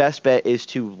 your best bet is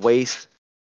to waste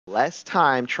less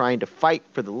time trying to fight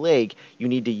for the leg. You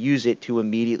need to use it to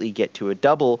immediately get to a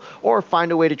double or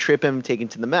find a way to trip him and take him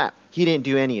to the mat. He didn't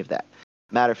do any of that.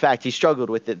 Matter of fact, he struggled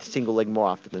with the single leg more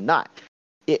often than not.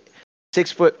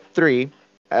 6'3",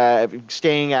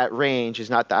 staying at range is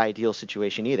not the ideal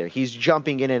situation either. He's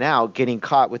jumping in and out, getting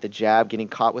caught with a jab, getting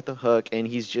caught with a hook, and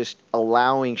he's just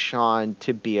allowing Sean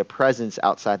to be a presence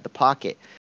outside the pocket.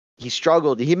 He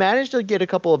struggled. He managed to get a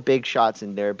couple of big shots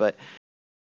in there, but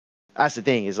that's the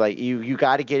thing is like you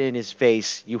got to get in his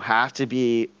face. You have to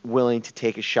be willing to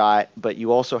take a shot, but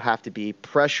you also have to be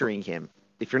pressuring him.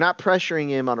 If you're not pressuring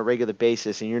him on a regular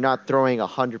basis and you're not throwing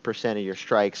 100% of your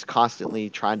strikes constantly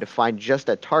trying to find just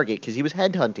that target, because he was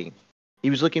headhunting.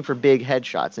 He was looking for big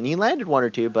headshots, and he landed one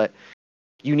or two, but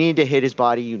you need to hit his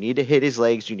body, you need to hit his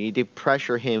legs, you need to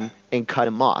pressure him and cut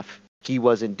him off. He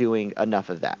wasn't doing enough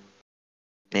of that.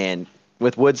 And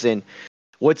with Woodson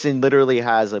literally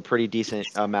has a pretty decent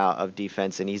amount of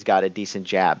defense, and he's got a decent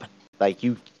jab. Like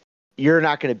you're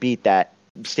not going to beat that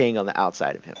staying on the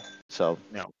outside of him. So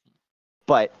no.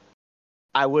 But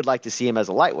I would like to see him as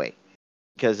a lightweight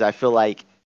because I feel like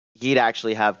he'd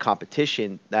actually have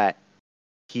competition that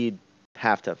he'd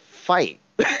have to fight.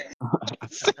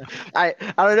 I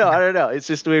don't know. It's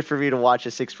just weird for me to watch a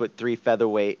 6'3"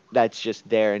 featherweight that's just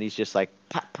there and he's just like,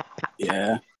 pop, pop, pop.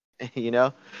 Yeah. You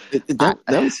know, that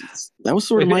was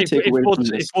sort of my takeaway from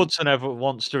this. If Woodson ever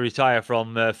wants to retire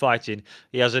from fighting,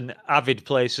 he has an avid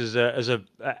place as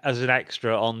an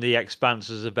extra on The Expanse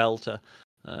as a belter.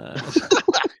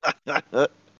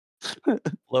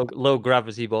 Low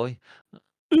gravity boy.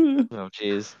 Oh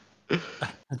jeez.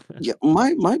 Yeah,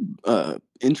 my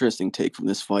interesting take from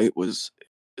this fight was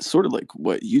sort of like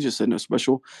what you just said, no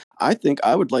special. I think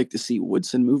I would like to see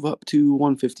Woodson move up to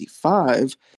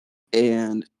 155,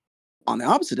 and on the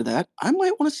opposite of that, I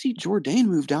might want to see Jourdain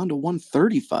move down to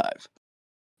 135.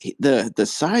 The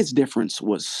size difference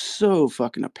was so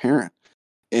fucking apparent,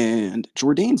 and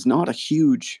Jourdain's not a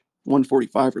huge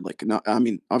 145er, like not, I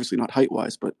mean, obviously not height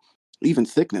wise, but even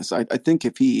thickness. I think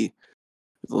if he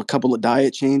a couple of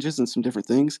diet changes and some different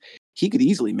things, he could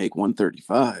easily make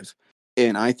 135.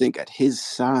 And I think at his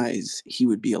size, he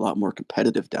would be a lot more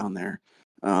competitive down there.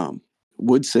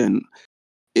 Woodson,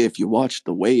 if you watch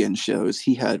the weigh-in shows,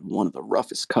 he had one of the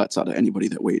roughest cuts out of anybody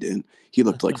that weighed in. He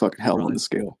looked like fucking hell on the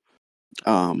scale.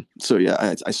 So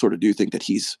yeah, I sort of do think that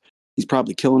he's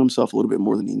probably killing himself a little bit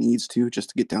more than he needs to just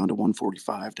to get down to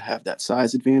 145 to have that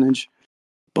size advantage.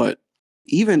 But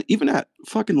even at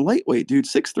fucking lightweight, dude,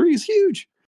 6'3" is huge.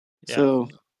 Yeah. So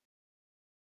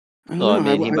I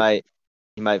mean,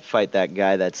 he might fight that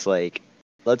guy that's like,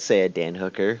 let's say a Dan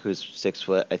Hooker who's 6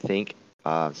 foot, I think,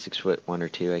 6'1" or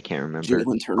 2", I can't remember.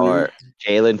 Jalen Turner. Or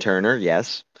Jalen Turner,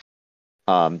 yes.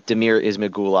 Damir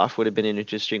Ismagulov would have been an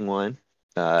interesting one.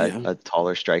 A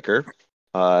taller striker.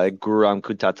 Guram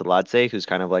Kutateladze, who's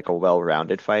kind of like a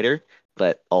well-rounded fighter,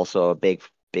 but also a big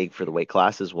for the weight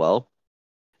class as well.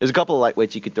 There's a couple of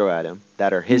lightweights you could throw at him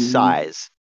that are his size,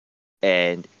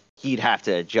 and he'd have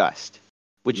to adjust,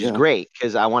 which is great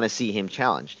because I want to see him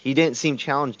challenged. He didn't seem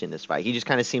challenged in this fight. He just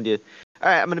kind of seemed to, all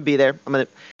right, I'm going to be there. And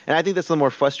I think that's the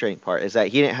more frustrating part is that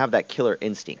he didn't have that killer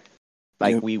instinct.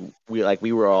 Like we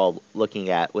were all looking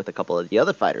at with a couple of the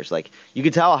other fighters. Like you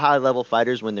can tell high level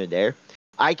fighters when they're there.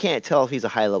 I can't tell if he's a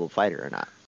high level fighter or not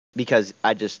because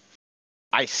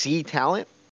I see talent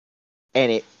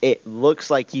and it looks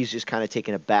like he's just kind of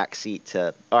taking a back seat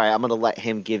to, all right, I'm going to let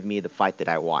him give me the fight that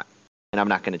I want and I'm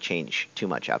not going to change too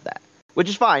much of that, which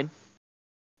is fine.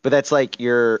 But that's like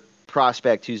your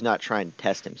prospect who's not trying to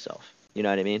test himself. You know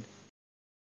what I mean?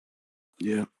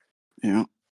 Yeah. Yeah.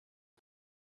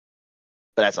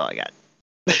 But that's all I got.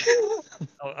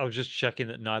 I was just checking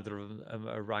that neither of them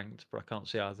are ranked, but I can't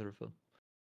see either of them.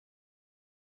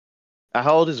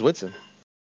 How old is Woodson?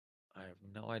 I have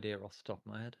no idea off the top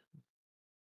of my head.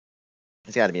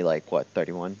 He's got to be like, what,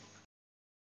 31?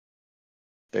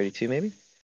 32 maybe?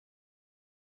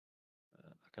 I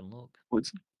can look.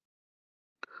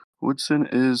 Woodson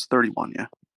is 31, yeah.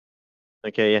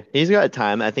 Okay, yeah. He's got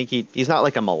time. I think he's not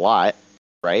like a Malott,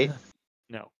 right?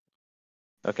 No.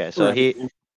 Okay, so he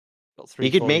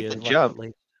could make the jump.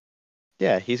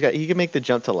 Yeah, he could make the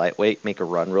jump to lightweight, make a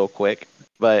run real quick.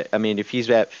 But I mean, if he's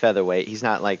at featherweight, he's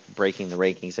not like breaking the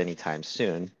rankings anytime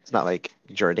soon. It's not like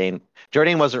Jourdain.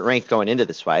 Jourdain wasn't ranked going into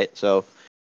this fight, so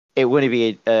it wouldn't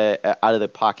be a out of the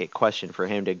pocket question for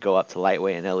him to go up to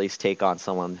lightweight and at least take on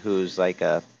someone who's like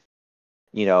a,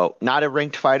 not a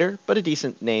ranked fighter, but a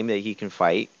decent name that he can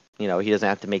fight. He doesn't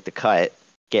have to make the cut,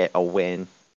 get a win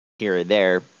here or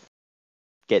there,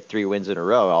 get 3 wins in a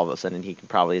row. All of a sudden, he can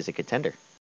probably is a contender.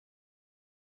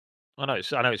 I know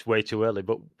it's way too early,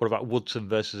 but what about Woodson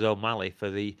versus O'Malley for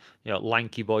the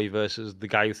lanky boy versus the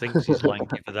guy who thinks he's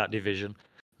lanky for that division?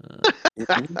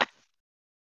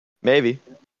 Maybe.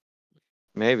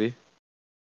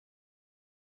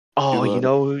 Oh,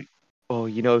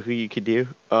 you know who you could do?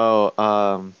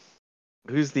 Oh,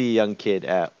 who's the young kid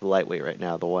at lightweight right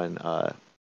now? The one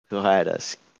who had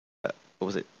what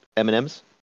was it? M&M's?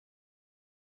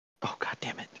 Oh, god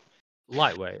damn it!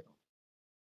 Lightweight.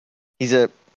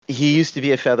 He used to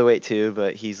be a featherweight too,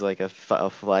 but he's like a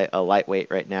lightweight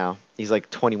right now. He's like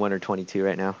 21 or 22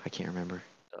 right now. I can't remember.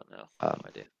 Don't know. No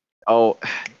idea. Oh,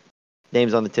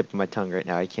 name's on the tip of my tongue right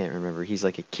now. I can't remember. He's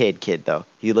like a kid though.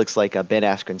 He looks like a Ben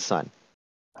Askren's son.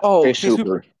 Oh, Chase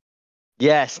Hooper.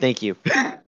 Yes, thank you.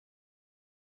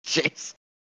 Chase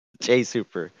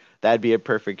Hooper. That'd be a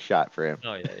perfect shot for him.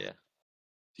 Oh yeah.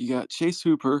 You got Chase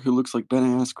Hooper, who looks like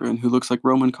Ben Askren, who looks like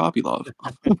Roman Kopylov.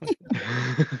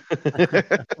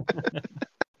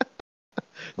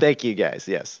 Thank you, guys.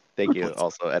 Yes. Thank you,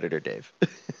 also, Editor Dave.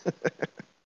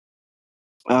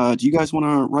 Do you guys want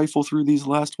to rifle through these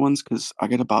last ones? Because I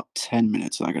got about 10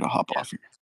 minutes and I got to hop off here.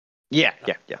 Yeah.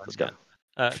 Let's go.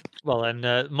 Well,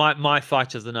 and my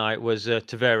fight of the night was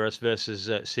Taveras versus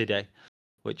Side,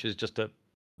 which was just a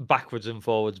backwards and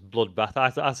forwards bloodbath. I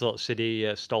thought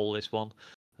Side stole this one.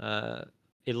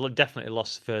 He definitely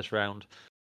lost the first round,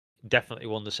 definitely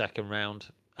won the second round,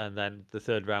 and then the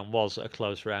third round was a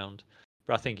close round.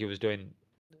 But I think he was doing,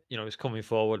 he was coming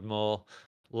forward more,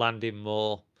 landing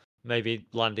more, maybe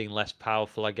landing less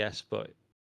powerful, I guess. But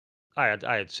I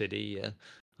had City.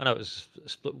 I know it was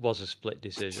a split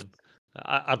decision.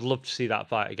 I'd love to see that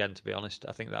fight again. To be honest,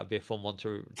 I think that'd be a fun one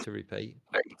to repeat.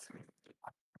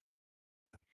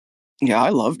 Yeah, I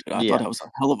loved it. I thought it was a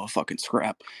hell of a fucking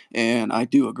scrap. And I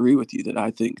do agree with you that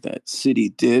I think that City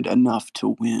did enough to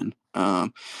win. I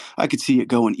could see it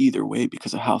going either way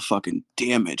because of how fucking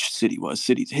damaged City was.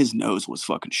 His nose was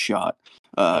fucking shot.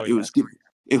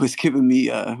 It it was giving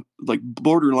me like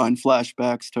borderline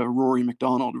flashbacks to Rory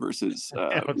McDonald versus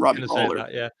Robbie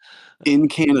Lawler in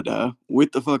Canada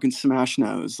with the fucking smash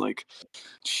nose. Like,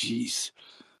 jeez.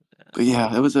 But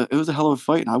yeah, it was a hell of a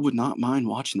fight, and I would not mind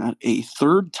watching that a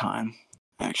third time,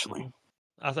 actually.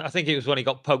 I think it was when he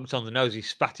got poked on the nose, he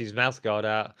spat his mouth guard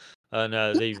out, and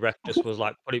the ref just was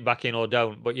like, "Put it back in or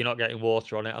don't, but you're not getting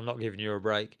water on it. I'm not giving you a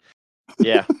break."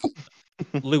 Yeah.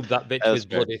 Lube that bitch with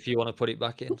blood if you want to put it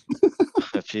back in.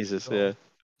 Oh, Jesus, yeah.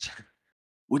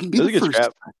 Wouldn't be the good first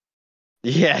scrap. time.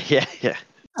 Yeah.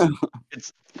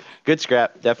 It's good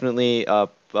scrap. Definitely a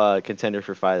contender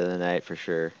for fight of the night for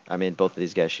sure. I mean, both of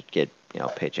these guys should get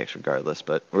paychecks regardless.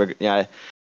 But it'd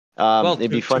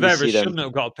be fun to see them. Shouldn't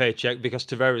have got a paycheck because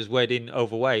Tavares weighed in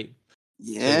overweight.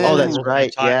 Yeah. Oh, that's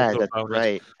right. Yeah, that's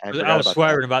right. I was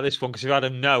swearing about this one because if I'd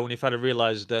have known, if I'd have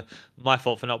realised my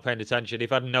fault for not paying attention,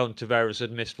 if I'd known Tavares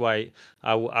had missed weight,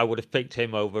 I would have picked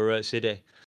him over City,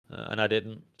 and I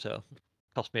didn't. So,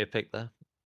 cost me a pick there.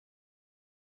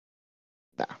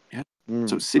 Nah. Yeah.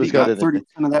 So City got 30%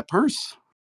 of that purse.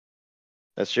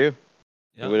 That's true.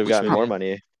 Yeah, you would have gotten more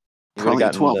money. You would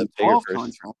have gotten the bigger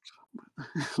purse.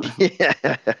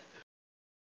 Yeah.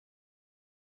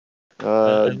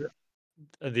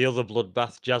 And the other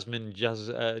bloodbath, Jasmine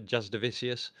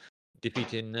Jasdavicius,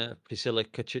 defeating Priscilla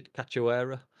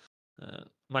Cachoeira.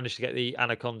 Managed to get the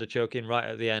Anaconda choke in right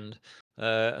at the end,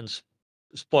 and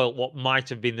spoilt what might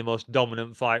have been the most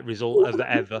dominant fight result of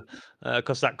ever,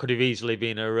 because that could have easily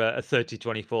been a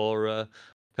 30-24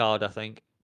 card, I think.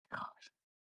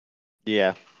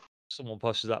 Yeah. Someone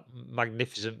posted that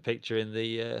magnificent picture in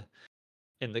the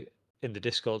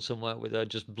Discord somewhere with her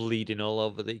just bleeding all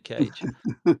over the cage.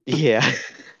 Yeah.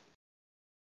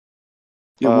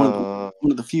 Yeah,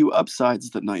 one of the few upsides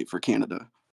of the night for Canada.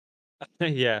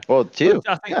 Yeah. Well, two.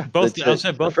 I think both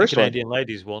the Canadian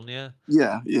ladies won. Yeah.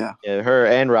 Yeah. Her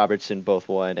and Robertson both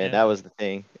won, and that was the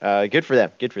thing. Good for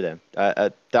them.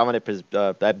 Dominic,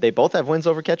 they both have wins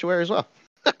over Cachoeira as well.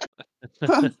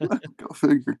 Go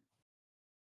figure.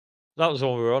 That was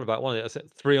what we were on about, wasn't it? I said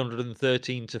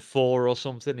 313-4 or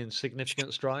something in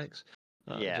significant strikes.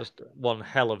 Just one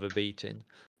hell of a beating.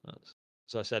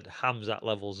 As I said, Hamzat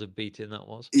levels of beating that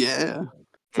was. Yeah.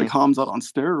 It's like Hamzat on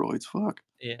steroids. Fuck.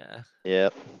 Yeah.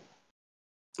 Yep.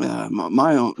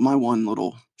 My one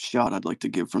little shot I'd like to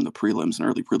give from the prelims and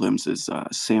early prelims is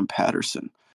Sam Patterson,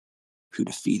 who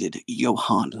defeated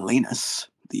Johan Lainus,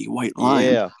 the White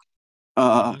Lion.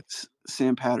 Yeah.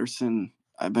 Sam Patterson,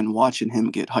 I've been watching him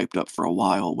get hyped up for a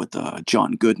while with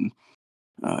John Gooden.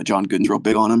 John Gooden's real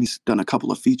big on him. He's done a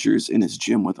couple of features in his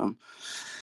gym with him.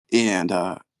 And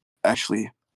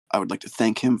actually, I would like to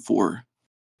thank him for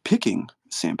picking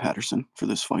Sam Patterson for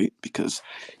this fight because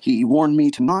he warned me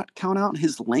to not count out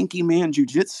his lanky man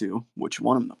jiu-jitsu, which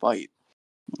won him the fight.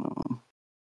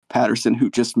 Patterson, who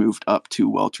just moved up to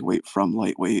welterweight from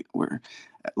lightweight, where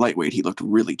at lightweight he looked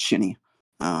really chinny.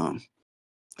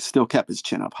 Still kept his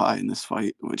chin up high in this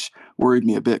fight, which worried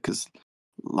me a bit because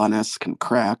Lainus can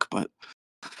crack. But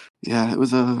yeah, it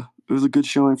was a good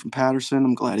showing from Patterson.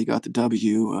 I'm glad he got the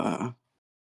W.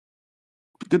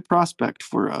 Good prospect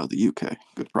for the UK.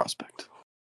 Good prospect.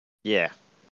 Yeah.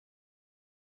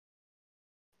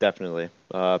 Definitely.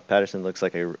 Patterson looks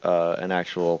like an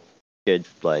actual good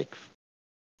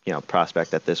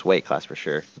prospect at this weight class for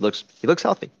sure. He looks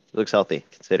healthy.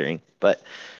 Considering, but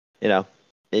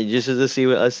let's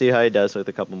see how he does with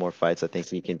a couple more fights. I think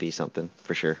he can be something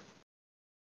for sure.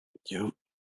 Yep.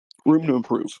 Room to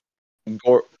improve.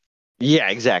 Yeah,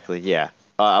 exactly. Yeah.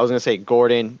 I was gonna say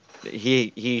Gordon.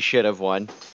 He should have won.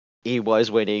 He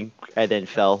was winning and then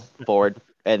fell forward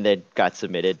and then got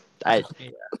submitted. I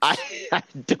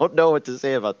don't know what to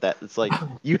say about that. It's like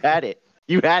you had it,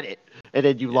 and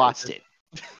then you lost it.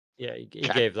 Yeah, he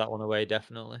gave that one away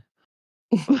definitely.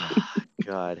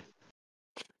 God.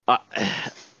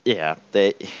 Yeah,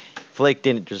 Flake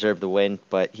didn't deserve the win,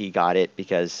 but he got it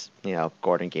because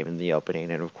Gordon gave him the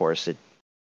opening, and of course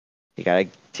you gotta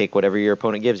take whatever your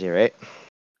opponent gives you, right?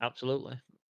 Absolutely.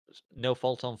 No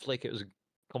fault on Flick. It was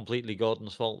completely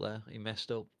Gordon's fault there. He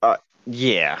messed up.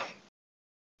 Yeah.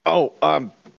 Oh,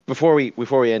 before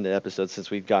we end the episode, since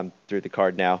we've gone through the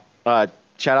card now,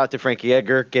 shout out to Frankie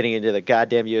Edgar getting into the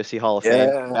goddamn UFC Hall of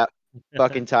Fame. That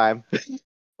fucking time.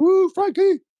 Woo,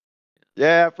 Frankie!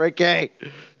 Yeah, Frankie,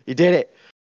 you did it.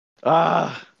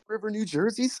 River, New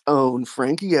Jersey's own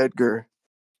Frankie Edgar.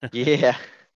 Yeah,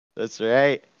 that's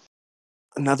right.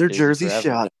 Another Jersey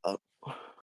shout out.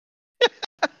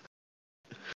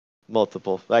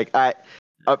 Multiple. Like I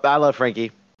love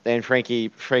Frankie, and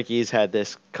Frankie's had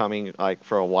this coming like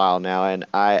for a while now, and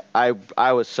I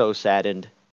was so saddened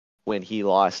when he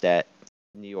lost at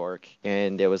New York,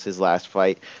 and it was his last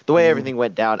fight. The way everything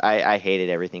went down, I hated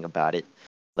everything about it.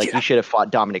 Like, he should have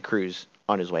fought Dominic Cruz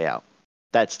on his way out.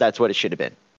 That's what it should have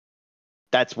been.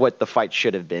 That's what the fight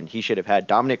should have been. He should have had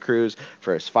Dominic Cruz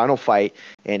for his final fight,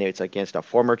 and it's against a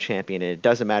former champion, and it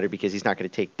doesn't matter because he's not going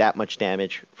to take that much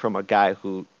damage from a guy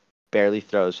who barely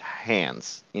throws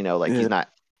hands. You know, like, he's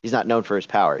not known for his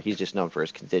power. He's just known for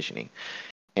his conditioning.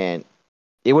 And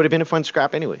it would have been a fun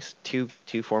scrap anyways. Two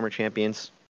former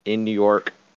champions in New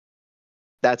York.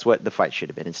 That's what the fight should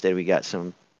have been. Instead, we got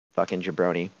some fucking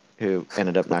jabroni who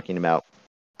ended up knocking him out,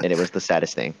 and it was the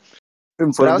saddest thing.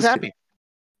 But I was happy.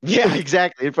 Yeah,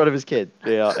 exactly, in front of his kid.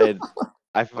 You know, and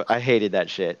I hated that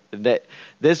shit.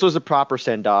 This was a proper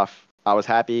send off. I was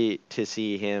happy to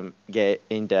see him get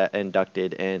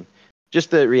inducted, and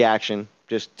just the reaction,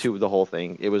 just to the whole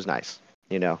thing, it was nice.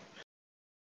 You know,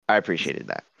 I appreciated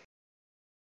that.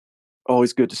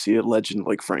 Always good to see a legend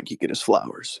like Frankie get his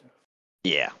flowers.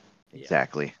 Yeah,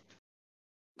 exactly.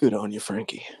 Good on you,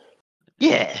 Frankie.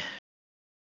 Yeah.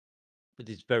 With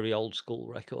his very old school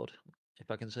record,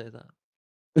 if I can say that.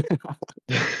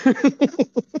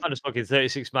 I'm just looking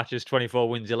 36 matches, 24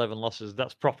 wins, 11 losses.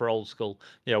 That's proper old school.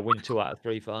 Yeah, win 2 out of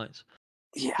 3 fights.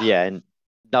 Yeah, and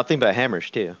nothing but hammers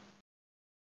too.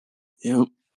 Yep.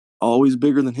 Always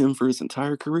bigger than him for his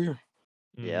entire career.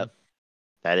 Yep.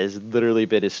 That has literally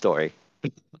been his story.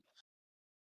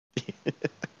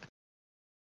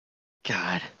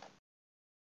 God.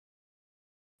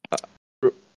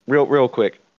 Real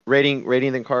quick. Rating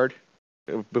the card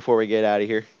before we get out of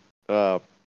here.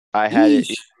 I had it.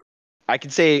 I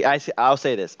can say I'll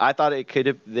say this. I thought it could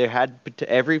have. There had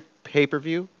every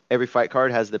pay-per-view, every fight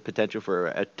card has the potential for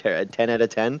a 10 out of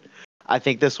 10. I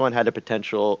think this one had a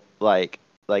potential like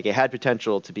it had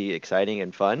potential to be exciting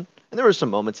and fun, and there were some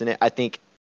moments in it. I think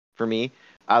for me,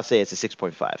 I'll say it's a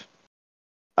 6.5.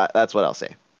 That's what I'll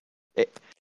say.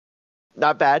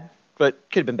 Not bad, but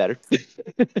could have been better.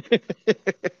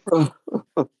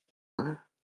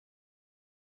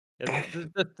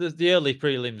 The early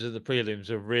prelims of the prelims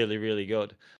are really, really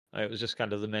good. It was just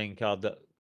kind of the main card that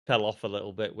fell off a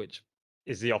little bit, which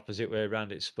is the opposite way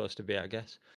around it's supposed to be, I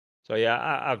guess. So yeah,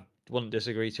 I wouldn't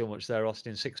disagree too much there,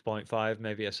 Austin. 6.5,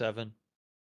 maybe a 7.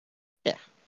 Yeah.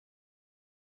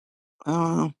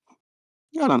 I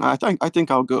don't know. I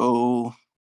think I'll go. I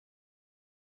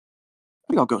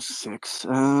think I'll go 6.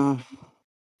 It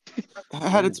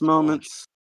had its moments.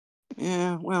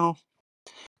 Yeah, well,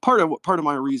 part of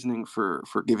my reasoning for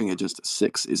giving it just a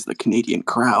 6 is the Canadian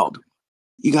crowd.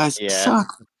 You guys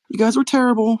suck. You guys were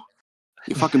terrible.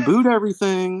 You fucking booed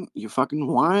everything. You fucking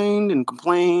whined and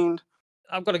complained.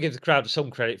 I've got to give the crowd some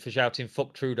credit for shouting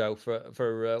 "fuck Trudeau" for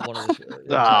one of the.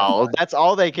 Oh, that's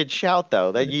all they could shout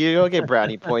though. That you don't get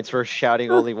brownie points for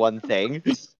shouting only one thing.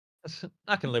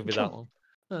 I can live with that one.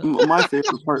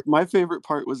 My favorite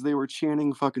part was they were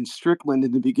chanting fucking Strickland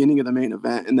in the beginning of the main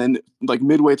event, and then like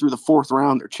midway through the 4th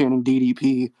round, they're chanting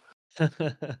DDP.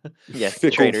 Yes,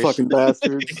 fickle fucking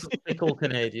bastards. Fickle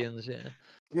Canadians,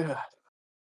 yeah.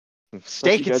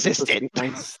 Stay consistent.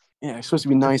 Nice. Yeah, it's supposed to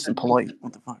be nice and polite.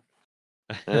 What the fuck?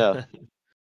 Yeah.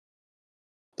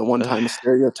 The one time a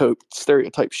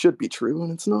stereotype should be true,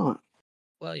 and it's not.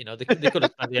 Well, you know, they could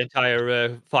have spent the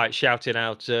entire fight shouting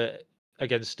out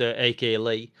against A.K.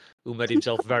 Lee, who made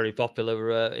himself very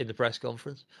popular in the press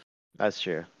conference. That's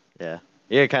true. Yeah.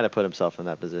 He kind of put himself in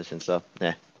that position, so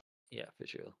yeah. Yeah, for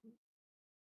sure.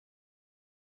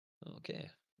 Okay.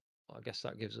 Well, I guess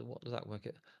that gives us, what does that work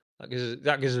at? That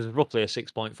gives us roughly a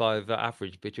 6.5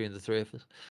 average between the three of us.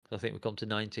 So I think we've come to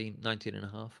 19 and a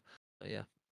half. But yeah.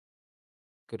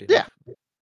 Good enough.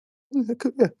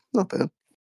 Yeah, not bad.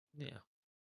 Yeah.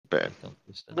 Bad.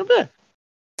 Not bad.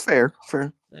 Fair.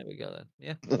 There we go then.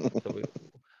 Yeah. So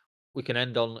we can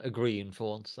end on agreeing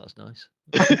for once. That's nice.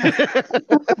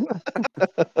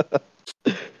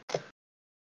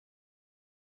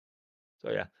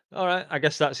 So yeah. All right. I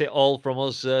guess that's it all from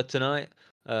us tonight.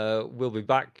 We'll be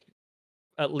back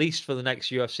at least for the next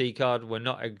UFC card. We're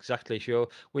not exactly sure.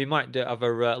 We might have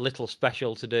a little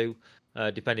special to do,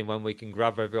 depending when we can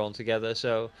grab everyone together.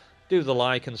 So do the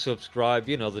like and subscribe.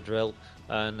 You know the drill.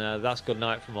 And that's good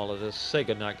night from all of us. Say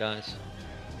good night, guys.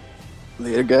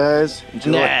 Later, guys.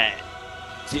 Enjoy.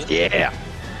 Yeah.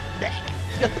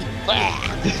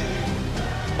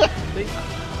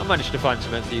 I managed to find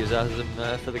some enthusiasm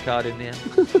for the card in the end.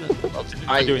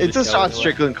 It's a Sean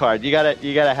Strickland card. You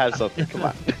gotta have something. Come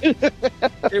on. It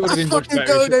would have been much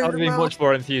better. I would have been much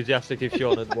more enthusiastic if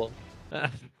Sean had won.